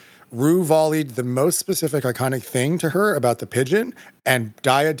here. Rue volleyed the most specific, iconic thing to her about the pigeon, and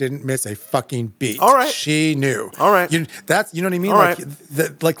Daya didn't miss a fucking beat. All right. She knew. All right. You know what I mean? All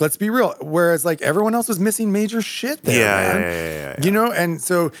like, let's be real. Whereas, like, everyone else was missing major shit there, man. Yeah. And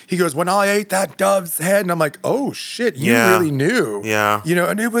so he goes, when I ate that dove's head, and I'm like, oh, shit, you really knew. Yeah.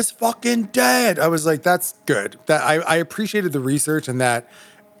 And it was fucking dead. I was like, that's good. That I appreciated the research and that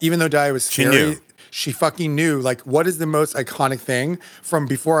Even though Daya was She scary, knew. she fucking knew, like, what is the most iconic thing from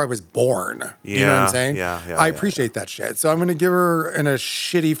before I was born? You know what I'm Yeah, saying? yeah, I appreciate that shit. So I'm going to give her, in a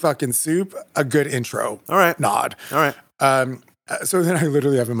shitty fucking soup, a good intro. All right. Nod. All right. So then I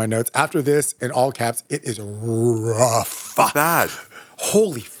literally have in my notes, after this, in all caps, it is rough. Bad.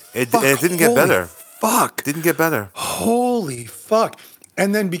 Holy It fuck. didn't get holy better. Fuck. Didn't get better. Holy fuck.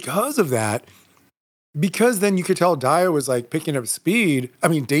 And then because of that, because then you could tell Daya was like picking up speed. I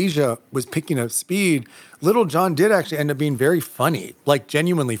mean, Deja was picking up speed. Little John did actually end up being very funny, like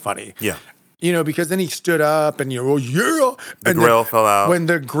genuinely funny. Yeah. You know, because then he stood up and you know, yeah. The grill fell out. When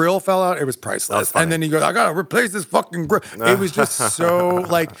the grill fell out, it was priceless. funny. And then he goes, I gotta replace this fucking grill. It was just so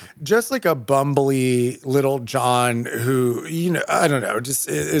just like a bumbly little John who, you know, I don't know, just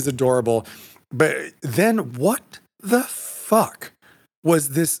is adorable. But then what the fuck was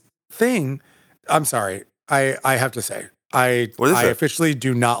this thing? I'm sorry. I have to say, I officially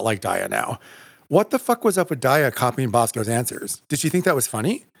do not like Daya now. What the fuck was up with Daya copying Bosco's answers? Did she think that was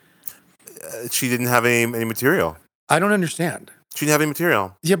funny? She didn't have any material. I don't understand. She didn't have any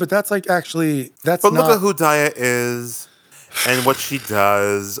material. Yeah, but that's like actually that's. But not, look at who Daya is and what she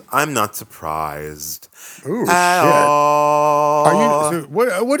does. I'm not surprised Ooh, at shit. all. Are you? So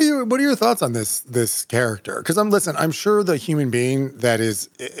what are your thoughts on this character? Because I'm sure the human being that is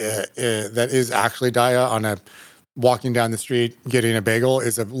actually Daya on a walking down the street getting a bagel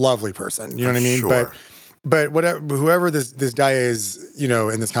is a lovely person. You know what I mean? Sure. But whatever, whoever this Daya is, you know,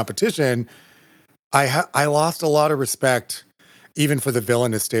 in this competition, I lost a lot of respect, even for the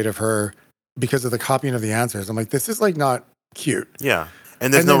villainous state of her, because of the copying of the answers. I'm like, this is like not cute. Yeah,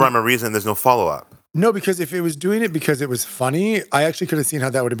 and there's no rhyme or reason. There's no follow up. No, because if it was doing it because it was funny, I actually could have seen how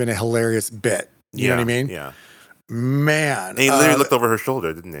that would have been a hilarious bit. You know what I mean? Yeah. Man, And he literally looked over her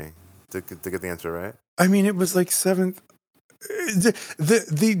shoulder, didn't he, to get the answer right? I mean, it was like seventh.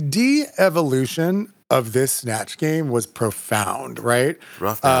 The de-evolution of this Snatch game was profound, right?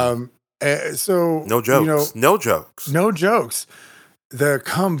 Rough. Man. So No jokes. You know, no jokes. no jokes. The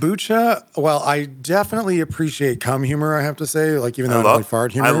kombucha. Well, I definitely appreciate cum humor. I have to say, like even though I don't like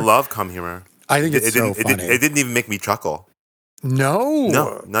fart humor, I love cum humor. I think it's so funny. funny. It didn't even make me chuckle. No,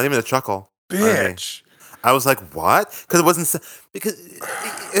 Not even a chuckle. bitch. I was like, what? Because it wasn't because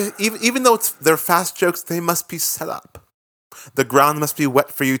even though they're fast jokes, they must be set up. The ground must be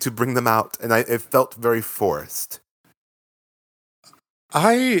wet for you to bring them out, and it felt very forced.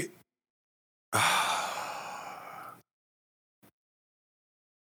 Okay.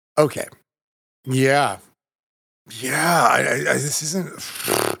 Yeah. This isn't.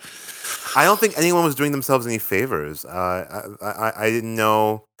 I don't think anyone was doing themselves any favors. I didn't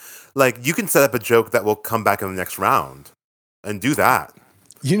know. Like, you can set up a joke that will come back in the next round, and do that.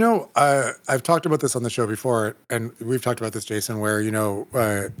 You know, I've talked about this on the show before, and we've talked about this, Jason, where, you know,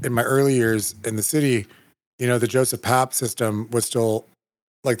 in my early years in the city, you know, the Joseph Papp system was still,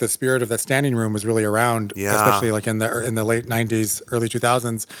 like, the spirit of that standing room was really around, especially like in the late 90s, early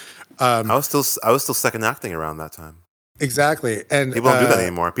 2000s. I was still second acting around that time. Exactly. And People don't do that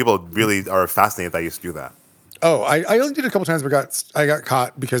anymore. People really are fascinated that I used to do that. Oh, I only did it a couple times, but I got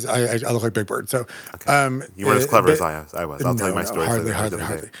caught because I look like Big Bird. So, you weren't as clever as I was. I'll tell you my story. Hardly.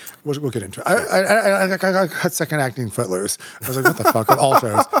 We'll get into it. I got second acting Footloose. I was like, what the fuck? With all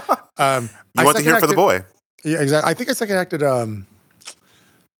shows. You want to hear it for the boy? Yeah, exactly. I think I second acted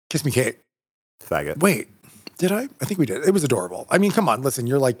Kiss Me Kate. Faggot. Wait, did I? I think we did. It was adorable. I mean, come on, listen,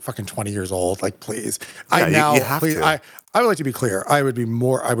 you're like fucking 20 years old. Like, please. Yeah, you have to. I would like to be clear.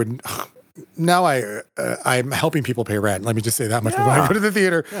 Now I'm helping people pay rent. Let me just say that much. When I go to the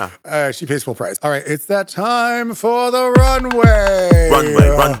theater, she pays full price. All right, it's that time for the runway.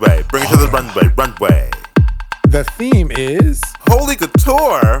 Runway. Bring it to the runway. The theme is Holy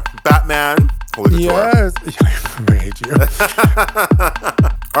Couture, Batman. Holy Couture. yes. I hate you.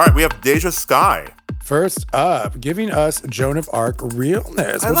 All right, we have Deja Skye. First up, giving us Joan of Arc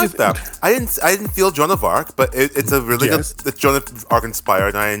realness. I like that. I didn't feel Joan of Arc, but it's a really good. It's Joan of Arc inspired,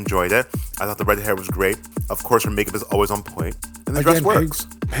 and I enjoyed it. I thought the red hair was great. Of course, her makeup is always on point, and the dress works.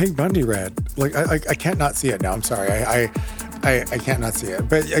 Peg Bundy red. Like I can't not see it now. I'm sorry. I can't not see it.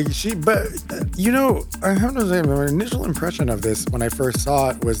 But you know, I have to say, my initial impression of this when I first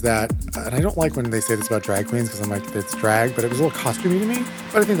saw it was that, and I don't like when they say this about drag queens because I'm like, it's drag, but it was a little costumey to me.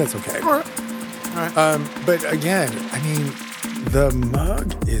 But I think that's okay. All right. But again, I mean, the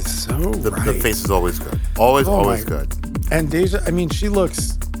mug is so The face is always good. Always good. And Deja, I mean, she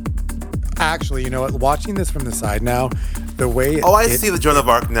looks. Actually, you know what? Watching this from the side now, the way I see the Joan of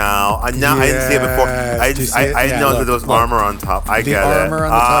Arc now. I didn't see it before. I didn't know that there was armor on top. I get it. The armor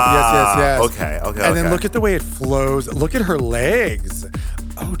on the top. Yes. Okay. And then look at the way it flows. Look at her legs.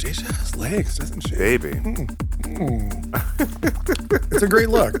 Oh, Deja has legs, doesn't she? Baby. It's a great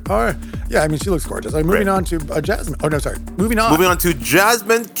look. All right. Yeah, I mean, she looks gorgeous. Moving on to Jasmine. Oh, no, sorry. Moving on to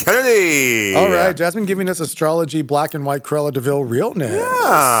Jasmine Kennedy. All right. Jasmine giving us astrology, black and white Cruella DeVille realness.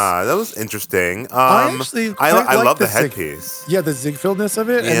 Yeah, that was interesting. I love the headpiece. Yeah, the Ziegfeldness of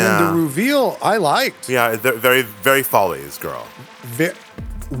it. And then the reveal, I liked. Yeah, very, very Follies, girl.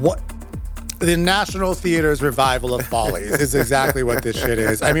 What? The National Theater's revival of Follies is exactly what this shit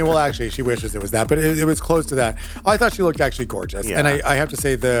is. I mean, well, actually, she wishes it was that, but it was close to that. I thought she looked actually gorgeous. Yeah. And I have to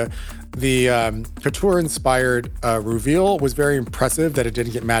say the couture-inspired reveal was very impressive that it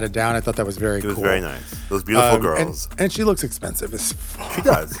didn't get matted down. I thought that was very cool. It was very nice. Those beautiful girls. And she looks expensive as fuck.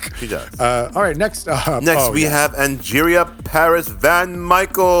 She does. All right, next up. We have Angeria Paris Van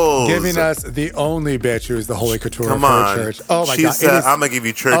Michaels. Giving us the only bitch who is the holy couture Come of her on. church. Oh, my she God. said, I'm going to give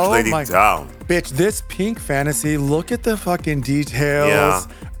you church lady down. Bitch, this pink fantasy, look at the fucking details. Yeah.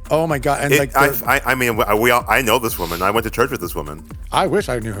 Oh my God! And I know this woman. I went to church with this woman. I wish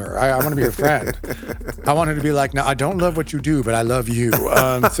I knew her. I want to be her friend. I want her to be like, no, I don't love what you do, but I love you.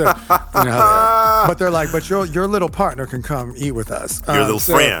 But they're like, but your little partner can come eat with us. Your little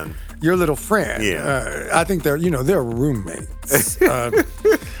friend. Your little friend. Yeah. I think they're roommates. Our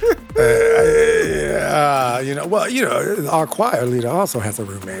choir leader also has a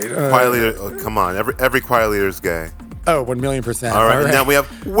roommate. Choir leader, come on. Every choir leader is gay. Oh, 1,000,000%. All right, now we have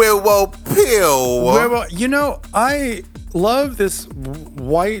Willow Pill. I love this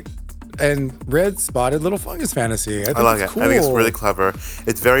white and red spotted little fungus fantasy. I like it. Cool. I think it's really clever.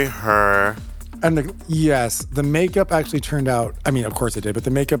 It's very her. And the makeup actually turned out, I mean, of course it did, but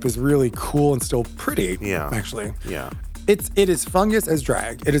the makeup is really cool and still pretty. Yeah. Actually. Yeah. It is fungus as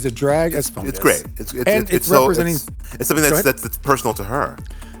drag. It is a drag as fungus. It's great. It's representing. It's something that's personal to her.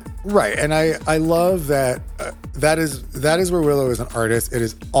 Right, and I love that. That is where Willow is an artist. It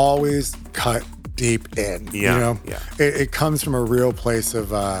is always cut deep in. Yeah, It comes from a real place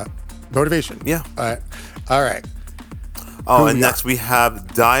of motivation. Yeah. All right. Oh, and next we have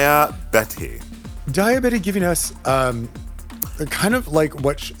Daya Betty. Daya Betty giving us kind of like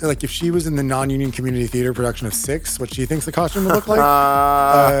like if she was in the non-union community theater production of Six, what she thinks the costume would look like.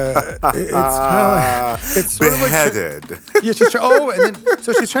 It's sort beheaded. Of like, yeah, and then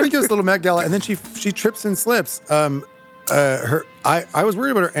so she's trying to give us a little Met Gala, and then she trips and slips. I was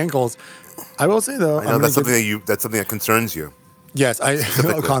worried about her ankles. I will say though, I know that's something that concerns you. Yes, I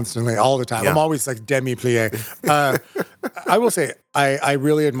constantly, all the time. Yeah. I'm always like demi-plie. I will say, I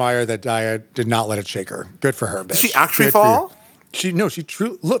really admire that Daya did not let it shake her. Good for her, bitch. Did she actually fall? She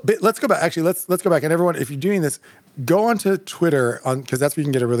truly. Look, let's go back. Actually, let's go back. And everyone, if you're doing this, go onto Twitter because that's where you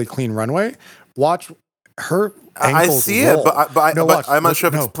can get a really clean runway. Watch her ankles I see roll. it, but I'm not sure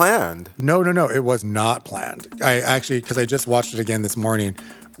if it's planned. No, it was not planned. I actually, because I just watched it again this morning.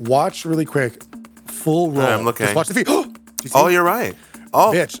 Watch really quick, full roll. I'm looking. Just watch the feet. You're right.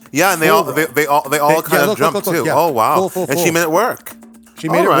 Oh, bitch. Yeah, and they all kind of jumped too. Yeah. Oh, wow. Full. And she made it work. She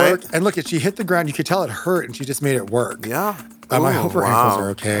made it work. And look, she hit the ground. You could tell it hurt, and she just made it work. Yeah. I hope her ankles are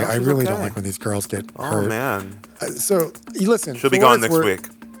okay. I really don't like when these girls get hurt. Oh, man. So, listen. She'll be gone next week.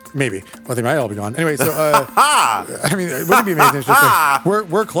 Maybe. Well, they might all be gone. Anyway, so I mean, it wouldn't be amazing. It's just like,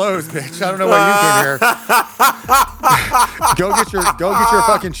 we're closed, bitch. I don't know why you came here. go get your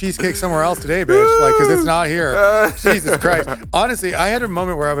fucking cheesecake somewhere else today, bitch. Like, because it's not here. Jesus Christ. Honestly, I had a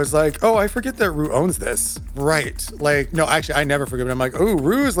moment where I was like, oh, I forget that Rue owns this. Right. Like, no, actually, I never forget. But I'm like, oh,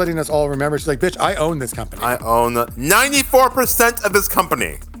 Rue is letting us all remember. She's like, bitch, I own this company. I own 94% of this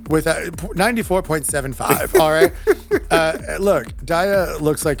company. With 94.75. All right. Look, Daya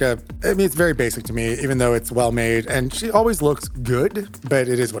looks like it's very basic to me, even though it's well made. And she always looks good, but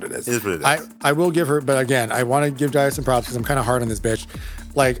it is what it is. It is what it is. I will give her, but again, I want to give Daya some props because I'm kind of hard on this bitch.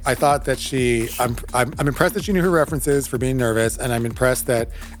 Like, I thought that I'm impressed that she knew her references for being nervous. And I'm impressed that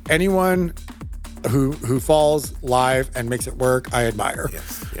anyone who falls live and makes it work, I admire.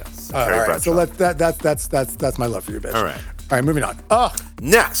 Yes. All right. So that's my love for you, bitch. All right. All right, moving on.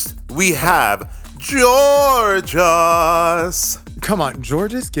 Next, we have Georges. Come on,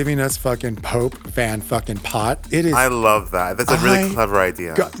 Georges giving us fucking Pope Van fucking Pot. It is. I love that. That's a really clever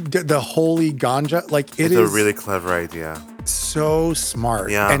idea. The holy ganja, like it's a really clever idea. So smart.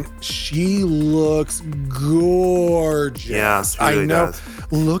 Yeah. And she looks gorgeous. Yeah, she really does.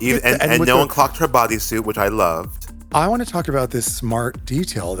 Look at that. And no one clocked her bodysuit, which I loved. I want to talk about this smart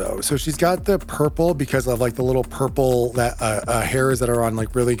detail though. So she's got the purple because of like the little purple that hairs that are on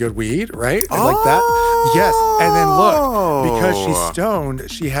like really good weed, right? And like that. Yes. And then look, because she's stoned,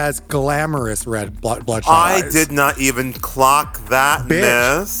 she has glamorous red bloodshot eyes. I did not even clock that,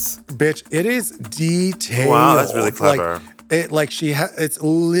 miss. Bitch, it is detailed. Wow, that's really clever. It's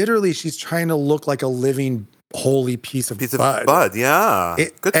literally she's trying to look like a living holy piece of bud. Yeah,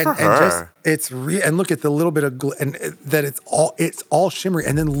 good for her. And look at the little bit of that it's all shimmery,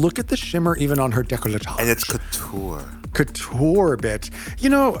 and then look at the shimmer even on her décolletage. And it's couture, bitch. You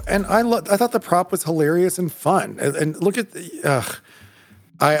know, and I thought the prop was hilarious and fun. And look at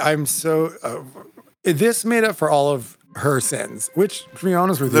I'm so this made up for all of her sins, which, to be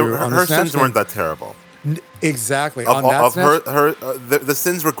honest with you, her sins weren't that terrible. Exactly. The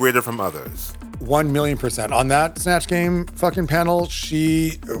sins were greater from others. 1,000,000%. On that Snatch Game fucking panel,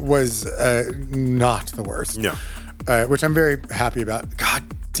 she was not the worst. No. Which I'm very happy about. God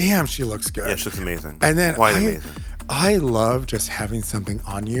damn, she looks good. Yeah, she looks amazing. And then quite amazing. I love just having something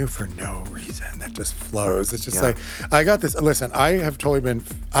on you for no reason that just flows. It's just like, I got this. Listen, I have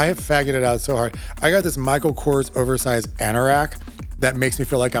faggoted it out so hard. I got this Michael Kors oversized anorak that makes me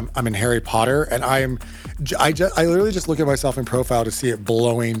feel like I'm in Harry Potter, and I literally just look at myself in profile to see it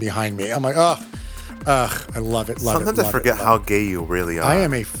blowing behind me. I'm like, I love it. Sometimes I forget how gay you really are. I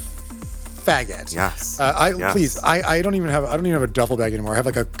am a faggot. Yes. Please, I don't even have a duffel bag anymore. I have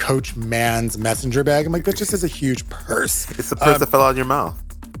like a Coach Man's messenger bag. I'm like, that just is a huge purse. It's the purse that fell out of your mouth.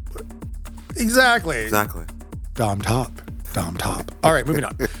 Exactly. Dom top. All right, moving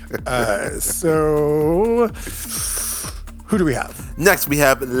on. So who do we have? Next, we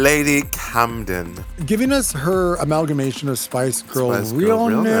have Lady Camden. Giving us her amalgamation of Spice Girl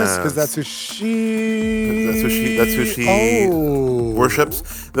realness, because that's who she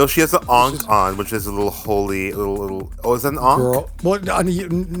worships. Though she has the ankh on, which is a little holy, little. Oh, is that an ankh? Girl. Well,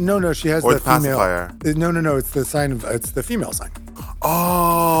 no. She has or the female. Pacifier. No. It's the sign of. It's the female sign.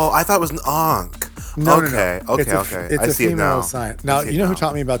 Oh, I thought it was an ankh. No. Okay. It's I a see female it now. sign. Now, you know who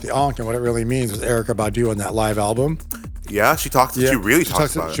taught me about the ankh and what it really means was Erykah Badu on that live album. Yeah, she talks. Yeah, she really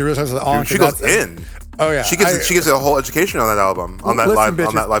talks about it. She really talks about the ankh. She goes in. Oh yeah, she gives a whole education on that album, on that live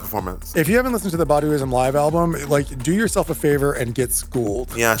performance. If you haven't listened to the Baduizm live album, like, do yourself a favor and get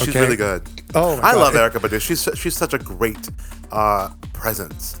schooled. Yeah, she's really good. Oh my God. I love Erykah Badu. She's such a great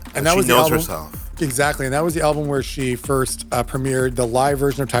presence, and that she knows herself. Exactly, and that was the album where she first premiered the live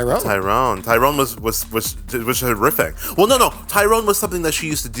version of Tyrone. Tyrone was horrific. Well, no, Tyrone was something that she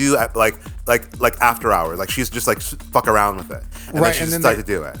used to do at like after hours. Like, she used to just like fuck around with it, and then she decided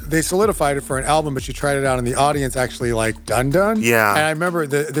to do it. They solidified it for an album, but she tried it out in the audience actually like done. Yeah, and I remember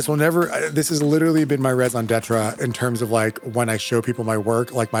this has literally been my raison d'etre in terms of like when I show people my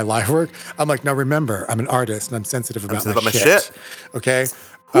work, like my live work. I'm like, now remember, I'm an artist and I'm sensitive about my shit. Okay.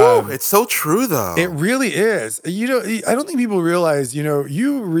 It's so true, though. It really is. You know, I don't think people realize, you know,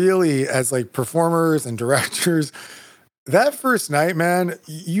 you really, as like performers and directors, that first night, man,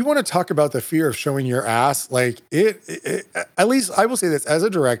 you want to talk about the fear of showing your ass. Like it, at least I will say this as a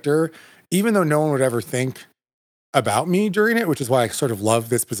director, even though no one would ever think about me during it, which is why I sort of love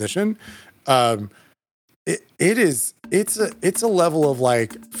this position. It's a level of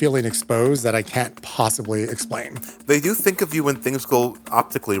like feeling exposed that I can't possibly explain. They do think of you when things go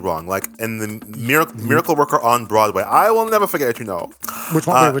optically wrong, like in the Miracle Worker on Broadway. I will never forget it. You know, which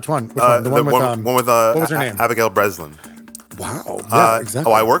one? Which one? The one with what was her name? Abigail Breslin. Wow. Yeah,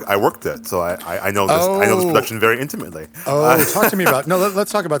 exactly. I worked it, so I know this. I know this production very intimately. Talk to me about. No,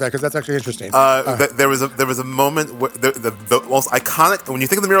 let's talk about that because that's actually interesting. There was a moment where the most iconic. When you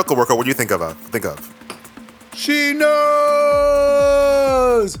think of the Miracle Worker, what do you think of? She knows.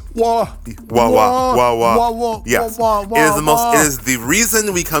 Wah. Yes. It is the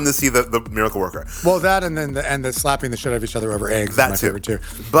reason we come to see the Miracle Worker. Well, that and then the slapping the shit out of each other over eggs. That is my favorite too.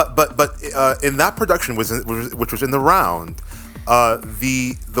 But in that production which was in the round,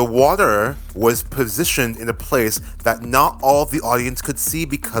 the water was positioned in a place that not all the audience could see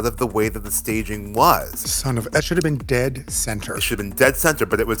because of the way that the staging was. That should have been dead center. It should have been dead center,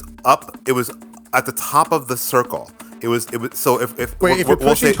 but it was up. It was at the top of the circle. It was so if you're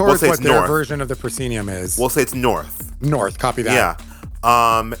pushing towards what their version of the proscenium is, we'll say it's north. Copy that. Yeah.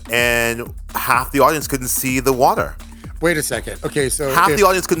 And half the audience couldn't see the water. Wait a second. Okay, so half the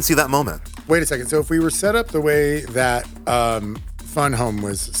audience couldn't see that moment. Wait a second. So if we were set up the way that Fun Home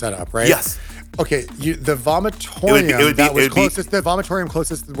was set up, right? Yes. Okay, the vomitorium the vomitorium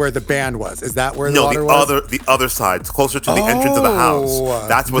closest where the band was. Is that where the water was? No, the other side, closer to the entrance of the house.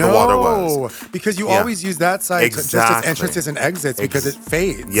 That's where the water was. Because you always use that side just as entrances and exits because it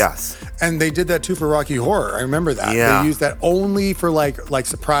fades. Yes. And they did that too for Rocky Horror. I remember that. Yeah. They used that only for like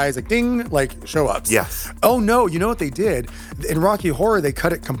surprise, like ding, like show ups. Yes. Oh no, you know what they did? In Rocky Horror, they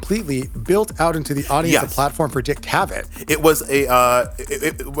cut it completely, built out into the audience a platform for Dick Cavett. It was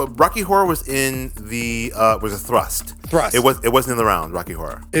Rocky Horror was in was a thrust. Thrust. It wasn't in the round, Rocky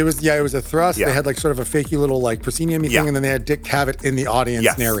Horror. It was a thrust. Yeah. They had like sort of a fakey little like proscenium Yeah. thing, and then they had Dick Cavett in the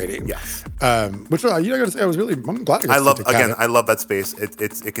audience narrating. Yes. Which I gotta say, I'm glad I love Dick Cavett. I love that space.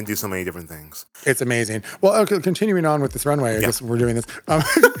 It can do so many different things. It's amazing. Well, okay, continuing on with this runway, I guess we're doing this.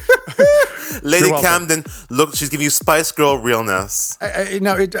 Lady You're welcome. Camden, look, she's giving you Spice Girl realness.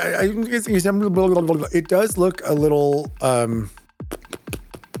 Now it does look a little.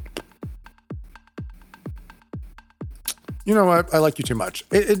 You know what? I like you too much.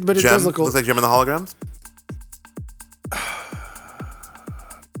 But it Gem does look. looks like Gem in the holograms.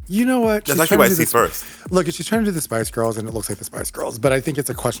 You know what? That's She's actually trying what I to do see this- first. Look, she's trying to do the Spice Girls, and it looks like the Spice Girls. But I think it's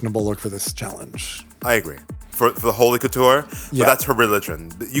a questionable look for this challenge. I agree. For the Holy Couture, Yeah. but that's her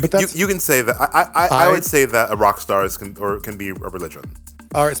religion. You that's- can say that. I would say that a rock star can be a religion.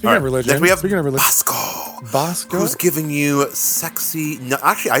 All right. Speaking of religion, Next we have speaking of religion, Bosco, who's giving you sexy. No,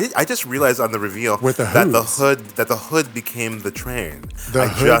 actually, I just realized on the reveal With the that hooves. the hood became the train. The I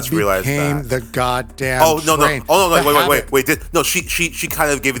hood just realized became that. the goddamn Oh no train. no! Oh no! The No, habit. wait! No, she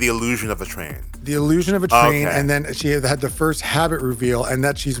kind of gave you the illusion of a train. The illusion of a train, Okay. and then she had the first habit reveal, and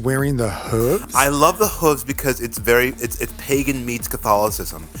that she's wearing the hooves. I love the hooves because it's pagan meets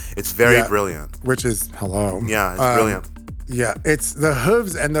Catholicism. It's very Yeah. brilliant. Which is hello. Yeah, it's brilliant. Yeah, it's the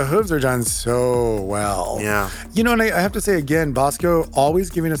hooves, and the hooves are done so well. Yeah. You know, and I have to say again, Bosco always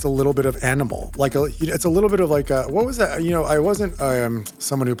giving us a little bit of animal. It's a little bit of like, what was that? You know, I wasn't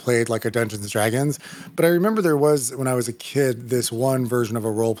someone who played like a Dungeons and Dragons, but I remember there was, when I was a kid, this one version of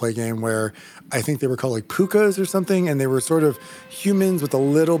a role play game where I think they were called like pukas or something, and they were sort of humans with a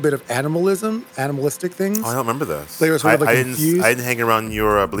little bit of animalistic things. Oh, I don't remember this. They were sort of like confused. I didn't hang around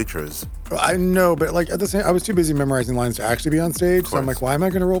your bleachers. I know, but like at the same, I was too busy memorizing lines to actually be on stage. So I'm like, why am I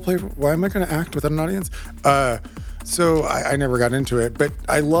going to role play? Why am I going to act without an audience? So I never got into it. But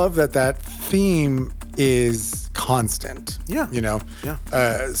I love that theme is constant. Yeah. You know.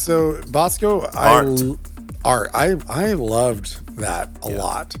 Yeah. So Bosco, art. I loved that a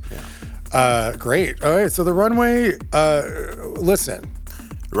lot. Yeah. Great. All right. So the runway. Listen.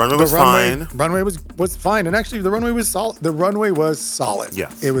 The runway was fine. Runway was fine, and actually the runway was solid. The runway was solid.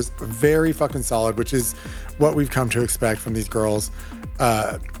 Yes. It was very fucking solid, which is what we've come to expect from these girls.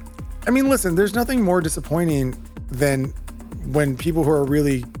 I mean, listen, there's nothing more disappointing than when people who are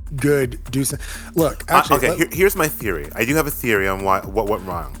really good do something. Look, actually, okay. Here's my theory. I do have a theory on what went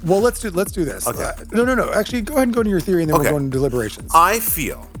wrong. well, let's do this. Okay. No. Actually, go ahead and go to your theory, and then Okay. we'll go into deliberations. I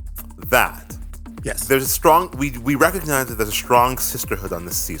feel that Yes. there's a strong. We recognize that there's a strong sisterhood on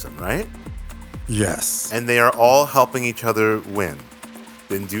this season, right? Yes. And they are all helping each other win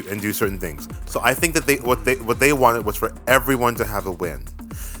and do certain things. So I think that what they wanted was for everyone to have a win.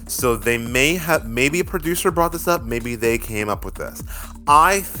 So they maybe a producer brought this up, maybe they came up with this.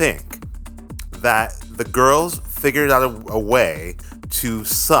 I think that the girls figured out a way to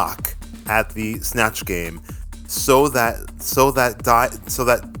suck at the snatch game so that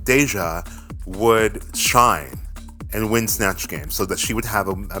Deja would shine and win snatch game, so that she would have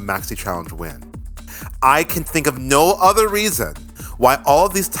a maxi challenge win. I can think of no other reason why all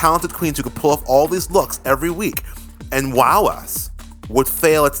of these talented queens who could pull off all these looks every week and wow us would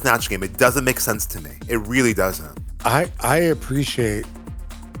fail at snatch game. It doesn't make sense to me. It really doesn't. I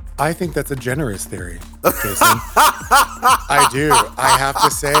think that's a generous theory, Jason. I do. I have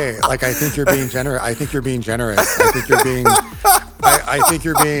to say, like, I think you're being generous. I think you're being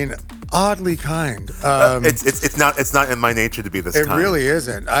oddly kind. It's not in my nature to be this It kind. really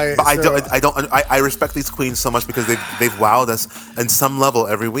isn't. I respect these queens so much because they've wowed us on some level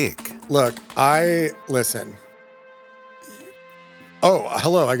every week. Look, listen. Oh,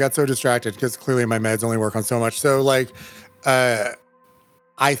 hello. I got so distracted because clearly my meds only work on so much. So, like,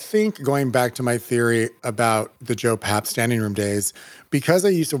 I think going back to my theory about the Joe Papp standing room days, because I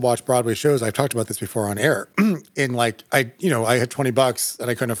used to watch Broadway shows, I've talked about this before on air. In like, I had $20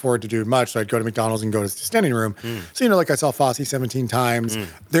 and I couldn't afford to do much. So I'd go to McDonald's and go to standing room. So, like I saw Fosse 17 times.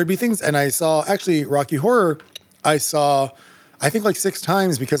 There'd be things, and I saw actually Rocky Horror. I saw, I think like 6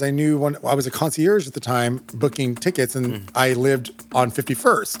 times because I knew when I was a concierge at the time booking tickets, and I lived on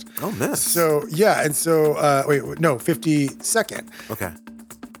 51st. Oh, miss. So, yeah. And so, 52nd. Okay.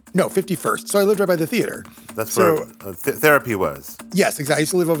 No, 51st. So I lived right by the theater. That's where therapy was. Yes, exactly. I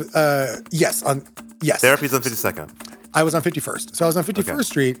used to live over. Yes. Therapy's on 52nd. I was on 51st. So I was on 51st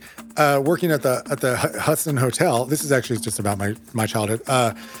Street, working at the Hudson Hotel. This is actually just about my childhood.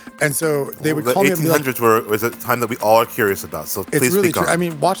 And so they would call me. The 1800s was a time that we all are curious about. So please it's really speak on. true. I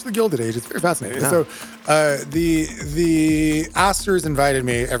mean, watch the Gilded Age. It's very fascinating. Yeah. So the Astors invited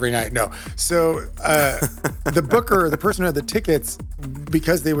me every night. No. So the booker, the person who had the tickets,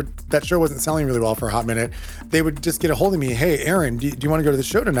 because that show wasn't selling really well for a hot minute, they would just get a hold of me. Hey, Aaron, do you want to go to the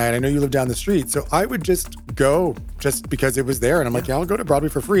show tonight? I know you live down the street. So I would just go just because it was there. And I'm like, yeah, I'll go to Broadway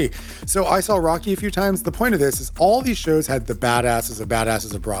for free. So I saw Rocky a few times. The point of this is all these shows had the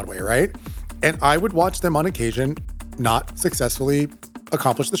badasses of Broadway, right? And I would watch them on occasion not successfully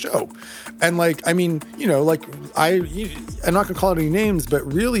accomplish the show. And like, I mean, you know, like I'm not gonna call it any names, but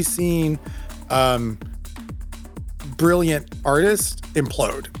really seeing brilliant artists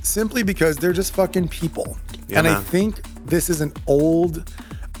implode simply because they're just fucking people. Yeah, and man. I think this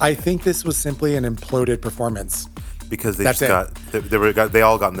was simply an imploded performance. Because they they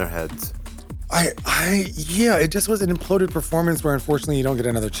all got in their heads. Yeah, it just was an imploded performance where unfortunately you don't get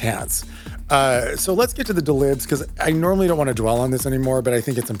another chance. So let's get to the Delibs, because I normally don't want to dwell on this anymore, but I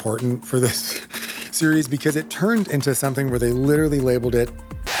think it's important for this series because it turned into something where they literally labeled it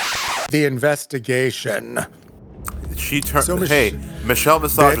The Investigation. She turned. So Michelle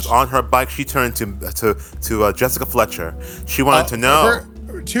Visage was on her bike. She turned to Jessica Fletcher. She wanted to know.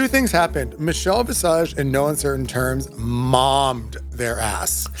 Two things happened. Michelle Visage, in no uncertain terms, mommed their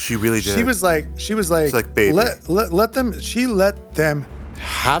ass. She really did. She was like, baby. let them. She let them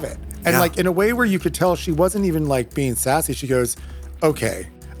have it, and like in a way where you could tell she wasn't even like being sassy. She goes, okay.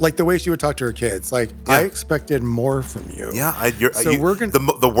 Like the way she would talk to her kids. Like, I expected more from you. Yeah. We're gonna.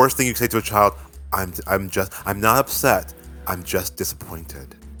 The worst thing you can say to a child. I'm not upset. I'm just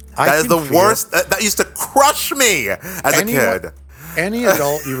disappointed. That is the worst. That used to crush me as a kid. Any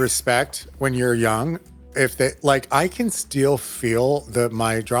adult you respect when you're young, if they like, I can still feel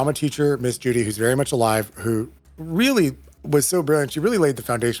my drama teacher, Miss Judy, who's very much alive, who really was so brilliant. She really laid the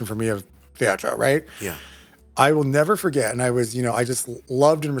foundation for me of theater, right? Yeah. I will never forget. And I was, I just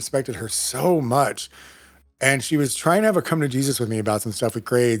loved and respected her so much. And she was trying to have a come to Jesus with me about some stuff with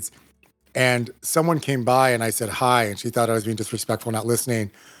grades. And someone came by and I said hi, and she thought I was being disrespectful, not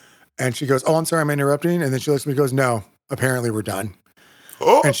listening. And she goes, "Oh, I'm sorry, I'm interrupting." And then she looks at me and goes, "No, apparently we're done."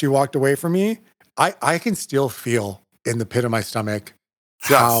 Oh. And she walked away from me. I can still feel in the pit of my stomach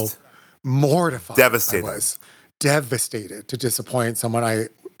how mortified I was. Devastated to disappoint someone I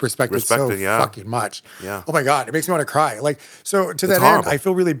respected so fucking much. Yeah. Oh my God, it makes me want to cry. Like, so to that end, I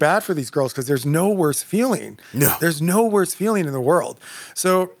feel really bad for these girls because there's no worse feeling. No. There's no worse feeling in the world.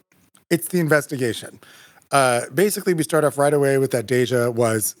 So it's The Investigation. Basically, we start off right away with that Deja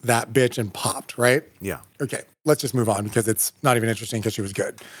was that bitch and popped, right? Yeah. Okay, let's just move on because it's not even interesting because she was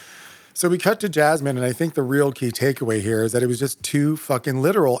good. So we cut to Jasmine, and I think the real key takeaway here is that it was just too fucking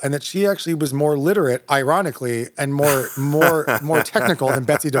literal, and that she actually was more literate, ironically, and more technical than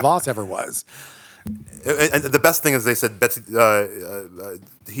Betsy DeVos ever was. And the best thing is they said Betsy.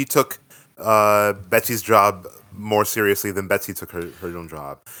 He took Betsy's job more seriously than Betsy took her own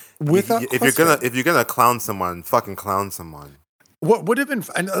job. If you're gonna clown someone, fucking clown someone. What would have been,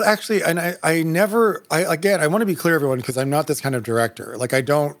 and actually, and I want to be clear, everyone, because I'm not this kind of director. Like, I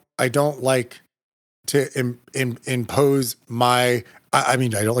don't like to impose my. I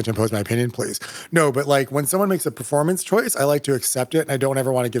mean, I don't like to impose my opinion, please. No, but like when someone makes a performance choice, I like to accept it, and I don't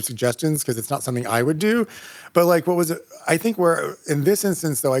ever want to give suggestions because it's not something I would do. But like, what was it? I think where in this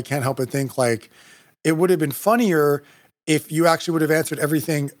instance, though, I can't help but think like it would have been funnier if you actually would have answered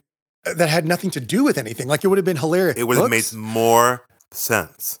everything that had nothing to do with anything. Like, it would have been hilarious. It would have made more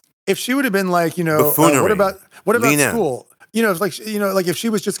sense if she would have been like, what about school? Like if she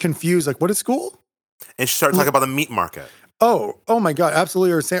was just confused, like, what is school? And she started talking about the meat market. Oh my God,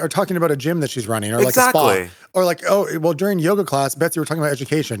 absolutely. Or talking about a gym that she's running, or like a spa, or like, during yoga class, Betsy, we're talking about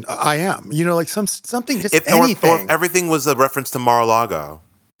education. I am, like something, just anything. Or if everything was a reference to Mar-a-Lago.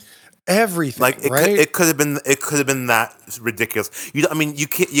 Everything, like right? It could have been that ridiculous. You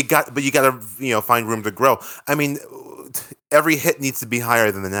gotta find room to grow. I mean, every hit needs to be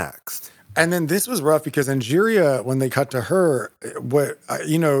higher than the next. And then this was rough because Angeria, when they cut to her,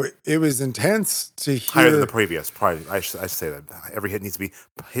 it was intense to hear. Higher than the previous. Probably, I should say that every hit needs to be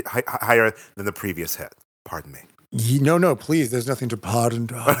higher than the previous hit. Pardon me. No, please. There's nothing to pardon,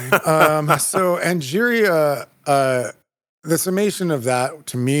 darling. So Angeria. The summation of that,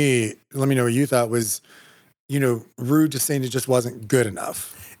 to me, let me know what you thought, was, rude to saying it just wasn't good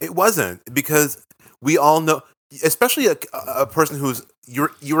enough. It wasn't, because we all know, especially a person who's, you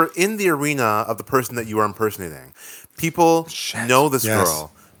were in the arena of the person that you are impersonating. People know this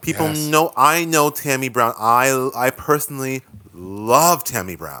girl. People Yes. know I know Tammy Brown. I personally love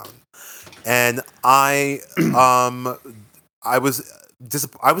Tammy Brown, and I was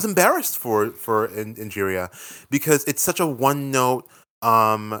I was embarrassed for Ingeria because it's such a one note.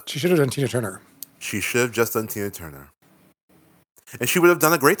 She should have done Tina Turner. She should have just done Tina Turner, and she would have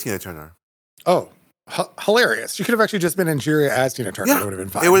done a great Tina Turner. Oh, hilarious! She could have actually just been Ingeria as Tina Turner. Yeah, It would have been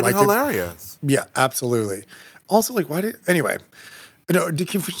fine. it would have been Like, hilarious. Yeah, absolutely. Also, like, why did anyway? No, to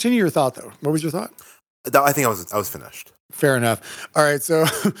continue your thought though. What was your thought? I think I was finished. Fair enough. All right, so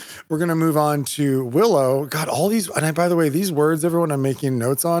we're gonna move on to Willow. God, all these, and by the way, these words, everyone, I'm making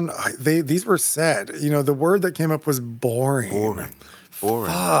notes on. These were said. You know, the word that came up was boring. Boring.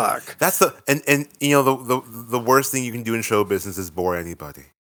 Fuck. That's and you know the worst thing you can do in show business is bore anybody.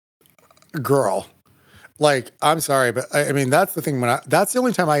 Girl. Like, I'm sorry, but I mean, that's the thing. That's the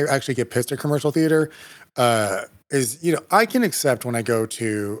only time I actually get pissed at commercial theater. Is, you know, I can accept when I go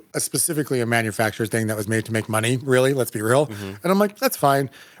to specifically a manufacturer thing that was made to make money, really, let's be real. Mm-hmm. And I'm like, that's fine.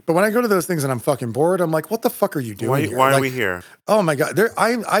 But when I go to those things and I'm fucking bored, I'm like, what the fuck are you doing here? Why are Like, we here? Oh my God.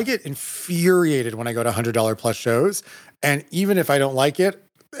 I get infuriated when I go to $100 plus shows. And even if I don't like it,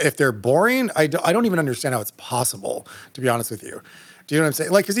 if they're boring, I don't even understand how it's possible, to be honest with you. Do you know what I'm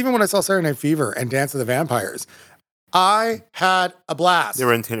saying? Like, because even when I saw Saturday Night Fever and Dance of the Vampires, I had a blast. They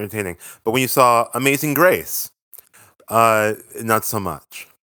were entertaining. But when you saw Amazing Grace, not so much.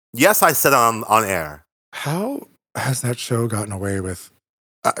 Yes, I said it on air. How has that show gotten away with?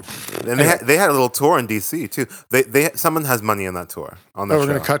 And they had a little tour in DC too. Someone has money on that tour. On that Oh, we're show.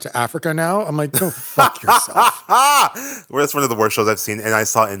 going to cut to Africa now? I'm like, go fuck yourself. Well, that's one of the worst shows I've seen, and I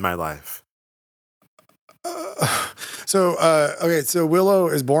saw in my life. Okay, so Willow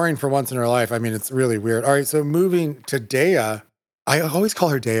is boring for once in her life. I mean, it's really weird. All right, so moving to Daya. I always call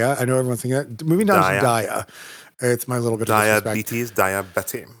her Daya. I know everyone's thinking that. Moving down to Daya. It's my little bit of disrespect. Diabetes,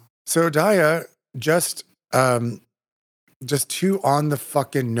 diabetes. So Daya just too on the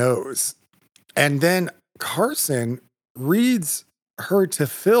fucking nose. And then Carson reads her to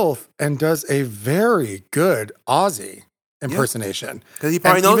filth and does a very good Ozzy impersonation. Because he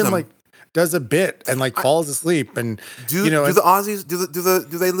probably knows him. Like does a bit and like falls asleep and do you know, the Aussies do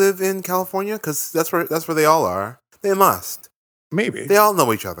they live in California? Because that's where they all are. They must. Maybe they all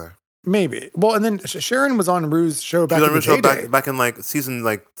know each other. Maybe. Well, and then Sharon was on Rue's show back in the day. Back in like season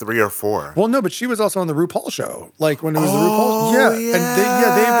like 3 or 4. Well, no, but she was also on the RuPaul show. Like when it was the RuPaul. Yeah. And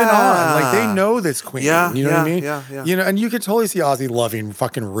they've been on. Like they know this queen. Yeah. You know what I mean? Yeah. You know, and you could totally see Ozzy loving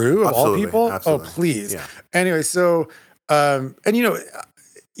fucking Ru of all people. Absolutely. Oh, please. Yeah. Anyway, so and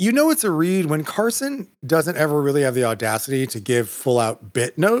you know it's a read when Carson doesn't ever really have the audacity to give full out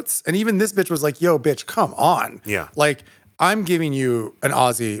bit notes. And even this bitch was like, yo, bitch, come on. Yeah. Like, I'm giving you an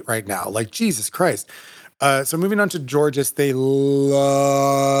Aussie right now. Like, Jesus Christ. So moving on to Georges, they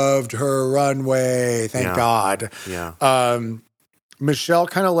loved her runway. Thank God. Yeah. Michelle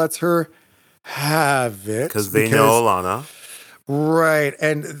kind of lets her have it. Because they know Alana. Right.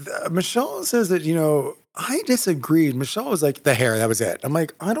 And Michelle says that, you know, I disagreed. Michelle was like, the hair, that was it. I'm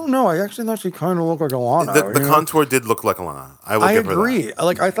like, I don't know. I actually thought she kind of looked like Alana. The contour did look like Alana. I agree.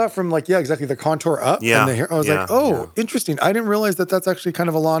 Like, I thought from like, yeah, exactly. The contour up and the hair. I was like, oh, interesting. I didn't realize that that's actually kind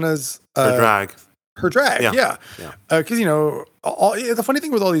of Alana's. Her drag. Her drag, yeah. Because, you know, the funny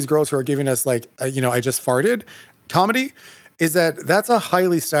thing with all these girls who are giving us like, you know, I just farted comedy is that that's a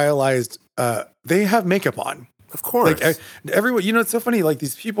highly stylized, they have makeup on. Of course. Like everyone, you know, it's so funny. Like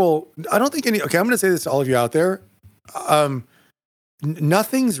these people, I don't think okay, I'm going to say this to all of you out there.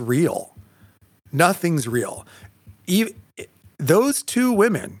 Nothing's real. Nothing's real. Those two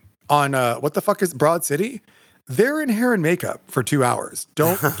women on, what the fuck is Broad City? They're in hair and makeup for 2 hours.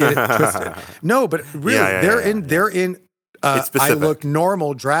 Don't get it twisted. No, but really, they're in, I look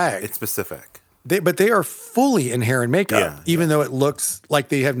normal drag. It's specific. But they are fully in hair and makeup, even though it looks like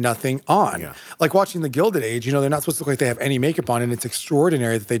they have nothing on. Yeah. Like watching The Gilded Age, you know, they're not supposed to look like they have any makeup on, and it's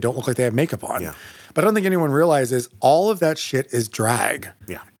extraordinary that they don't look like they have makeup on. Yeah. But I don't think anyone realizes all of that shit is drag.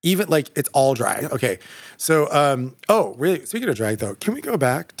 Yeah. Even like it's all drag. Yep. Okay. So, really, speaking of drag though, can we go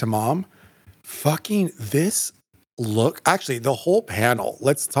back to Mom? Fucking this look. Actually, the whole panel,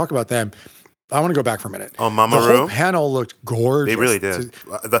 let's talk about them. I want to go back for a minute. Oh, Mama The Ru? whole panel looked gorgeous. They really did.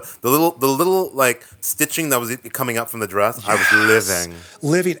 The little like stitching that was coming up from the dress. Yes. I was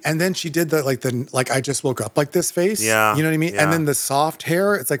living. And then she did the I just woke up like this face. Yeah. You know what I mean? Yeah. And then the soft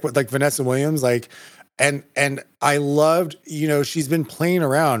hair. It's like Vanessa Williams, like, and I loved, you know, she's been playing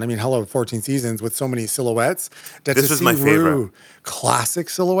around. I mean, hello, 14 seasons with so many silhouettes. This was my favorite. Classic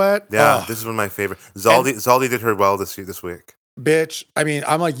silhouette. Yeah, this is one of my favorite. Zaldi did her well this week. Bitch, I mean,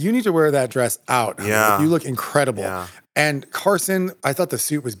 I'm like, you need to wear that dress out. Yeah. Like, you look incredible. Yeah. And Carson, I thought the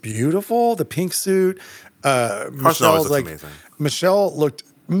suit was beautiful, the pink suit. Carson always looks amazing.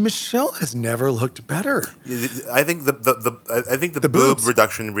 Michelle has never looked better. I think the boob boobs.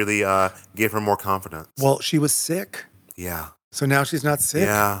 reduction really gave her more confidence. Well, she was sick. Yeah. So now she's not sick.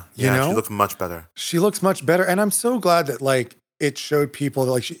 Yeah. You know? She looks much better. She looks much better. And I'm so glad that like it showed people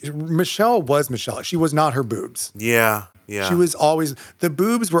that like Michelle was Michelle. She was not her boobs. Yeah. Yeah. She was always, the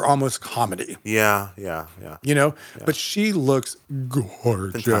boobs were almost comedy. Yeah. You know? Yeah. But she looks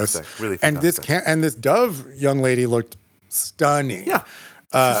gorgeous. Fantastic. Really fantastic. And this Dove young lady looked stunning. Yeah.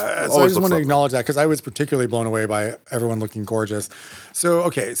 So I just want to acknowledge that because I was particularly blown away by everyone looking gorgeous. So,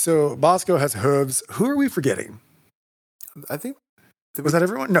 okay. So Bosco has hooves. Who are we forgetting? I think. Was that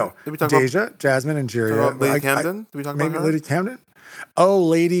everyone? No. Did we talk Deja, Jasmine, and Jiria. Lady Camden? Did we talk about her? Lady Camden? Oh,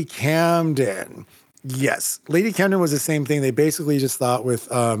 Lady Camden. Yes. Lady Camden was the same thing. They basically just thought with,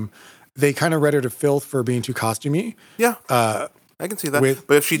 they kind of read her to filth for being too costumey. Yeah. I can see that.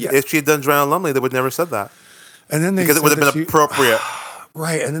 But if she had done Joanna Lumley, they would never said that. And then because it would have been appropriate.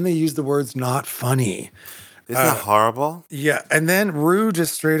 Right. And then they used the words not funny. Isn't that horrible? Yeah. And then Rue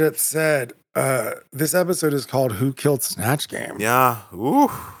just straight up said, this episode is called Who Killed Snatch Game? Yeah. Ooh.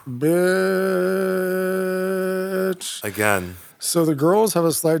 Bitch. Again. So the girls have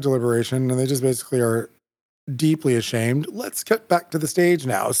a slight deliberation and they just basically are deeply ashamed. Let's get back to the stage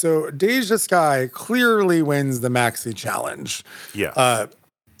now. So Deja Sky clearly wins the Maxi Challenge. Yeah.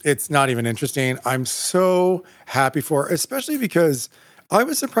 It's not even interesting. I'm so happy for her, especially because I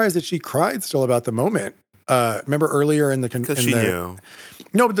was surprised that she cried still about the moment. Remember earlier in the because she knew.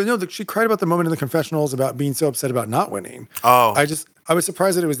 No, she cried about the moment in the confessionals about being so upset about not winning. Oh, I was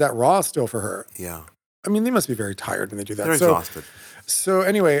surprised that it was that raw still for her. Yeah, I mean they must be very tired when they do that. They're exhausted. So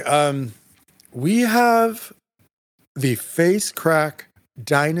anyway, we have the face crack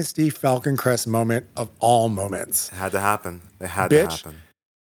Dynasty Falcon Crest moment of all moments. It had to happen. It had to happen.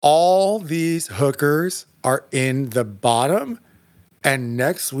 All these hookers are in the bottom. And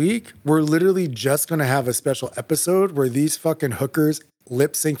next week, we're literally just going to have a special episode where these fucking hookers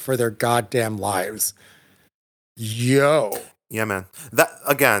lip sync for their goddamn lives. Yo. Yeah, man. That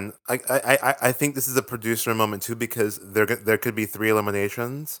again, I think this is a producer moment too because there could be 3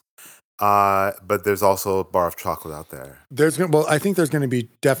 eliminations. But there's also a bar of chocolate out there. I think there's going to be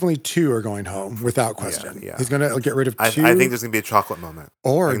definitely 2 are going home without question. Yeah. He's going to get rid of 2. I think there's going to be a chocolate moment.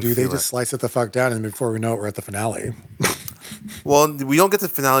 Or do they just slice it the fuck down and before we know it, we're at the finale? Well, we don't get to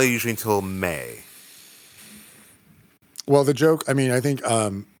the finale usually until May. Well, the joke, I mean, I think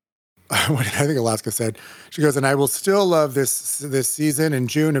Alaska said, she goes, and I will still love this season in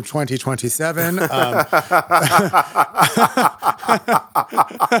June of 2027. I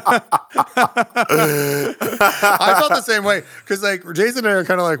felt the same way because like Jason and I are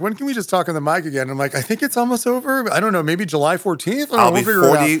kind of like, when can we just talk on the mic again? I'm like, I think it's almost over. I don't know, maybe July 14th. I'll be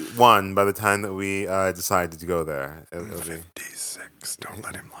 41 by the time that we decide to go there. It'll 56. Don't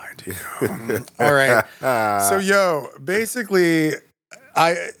let him lie to you. All right. So basically,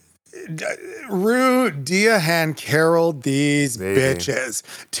 Rue, Diahan, Carol, these bitches.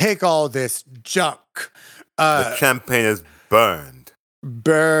 Take all this junk. The champagne is burned.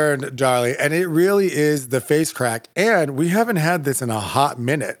 Burned, darling. And it really is the face crack. And we haven't had this in a hot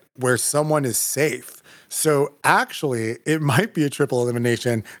minute where someone is safe. So actually, it might be a triple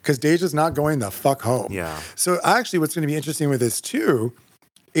elimination because Deja's not going the fuck home. Yeah. So actually, what's going to be interesting with this too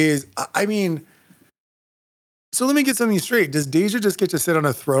is, I mean... So let me get something straight. Does Deja just get to sit on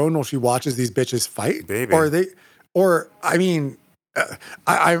a throne while she watches these bitches fight? Baby. I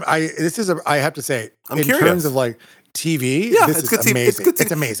have to say, I'm in curious. Terms of like TV, yeah, this is amazing. It's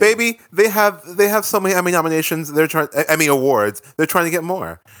amazing. Baby, they have so many Emmy nominations. Emmy awards. They're trying to get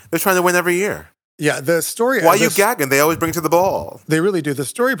more. They're trying to win every year. Yeah, the story. Why are you gagging? They always bring to the ball. They really do. The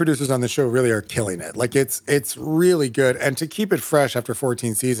story producers on the show really are killing it. Like it's really good. And to keep it fresh after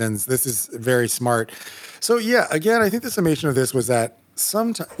 14 seasons, this is very smart. So yeah, again, I think the summation of this was that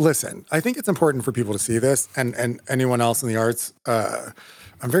listen, I think it's important for people to see this and anyone else in the arts. I'm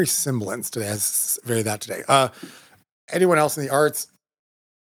very semblance today. Anyone else in the arts,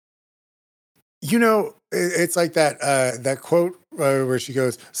 you know, it's like that quote where she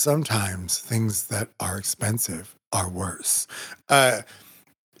goes, sometimes things that are expensive are worse.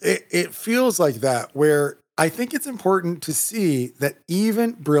 It feels like that, where I think it's important to see that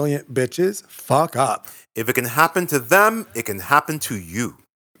even brilliant bitches fuck up. If it can happen to them, it can happen to you.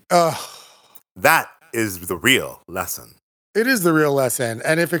 That is the real lesson. It is the real lesson.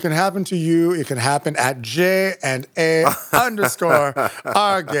 And if it can happen to you, it can happen at J&A_RGay.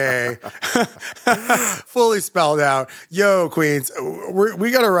 Fully spelled out. Yo, queens,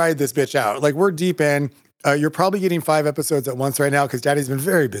 we got to ride this bitch out. Like, we're deep in. You're probably getting 5 episodes at once right now because Daddy's been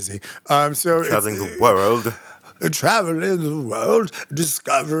very busy. So Traveling the world. Traveling the world,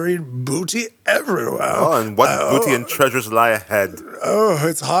 discovering booty everywhere. Oh, and what booty and treasures lie ahead? Oh,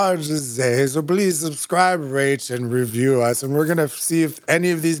 it's hard to say. So please subscribe, rate, and review us. And we're going to see if any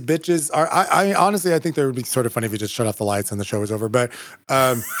of these bitches are... I honestly, I think that would be sort of funny if you just shut off the lights and the show was over. But...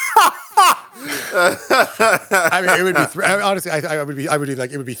 I mean, it would be... honestly, I would be like...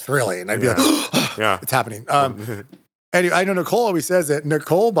 It would be thrilling. I'd be like, Yeah. It's happening. Anyway, I know Nicole always says it.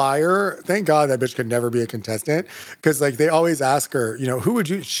 Nicole Byer, thank God that bitch could never be a contestant because, like, they always ask her, you know, who would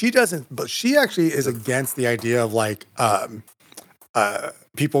you? She doesn't, but she actually is against the idea of like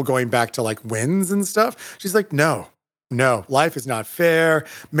people going back to like wins and stuff. She's like, no, life is not fair.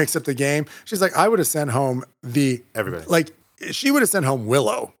 Mix up the game. She's like, I would have sent home everybody. Like, she would have sent home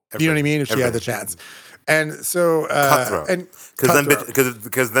Willow. You know what I mean? If she had the chance. And so, Cutthroat.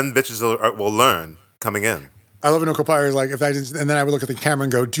 Because then bitches will learn coming in. I love it. Nicole Byer is like, and then I would look at the camera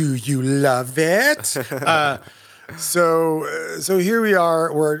and go, "Do you love it?" So here we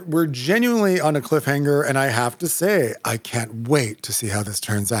are. We're genuinely on a cliffhanger, and I have to say, I can't wait to see how this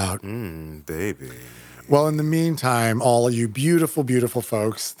turns out. Baby. Well, in the meantime, all of you beautiful, beautiful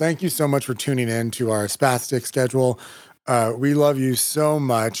folks, thank you so much for tuning in to our spastic schedule. We love you so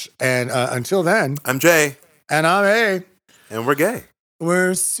much, and until then, I'm Jay, and I'm A, and we're gay.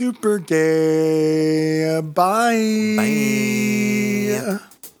 We're super gay. Bye. Bye.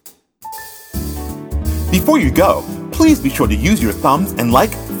 Before you go, please be sure to use your thumbs and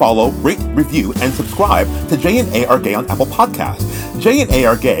like, follow, rate, review, and subscribe to J&A Are Gay on Apple Podcasts. J&A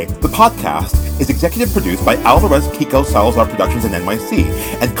Are Gay, the podcast, is executive produced by Alvarez Kiko Salazar Productions in NYC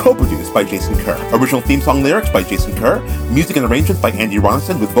and co-produced by Jason Kerr. Original theme song lyrics by Jason Kerr. Music and arrangements by Andy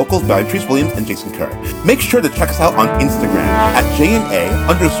Ronson with vocals by Patrice Williams and Jason Kerr. Make sure to check us out on Instagram at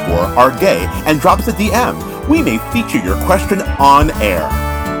J&A_Are Gay and drop us a DM. We may feature your question on air.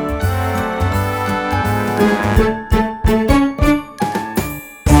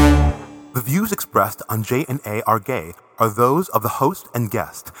 The views expressed on J&A Are Gay are those of the host and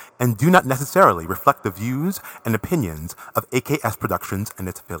guest and do not necessarily reflect the views and opinions of AKS Productions and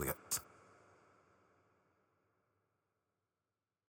its affiliates.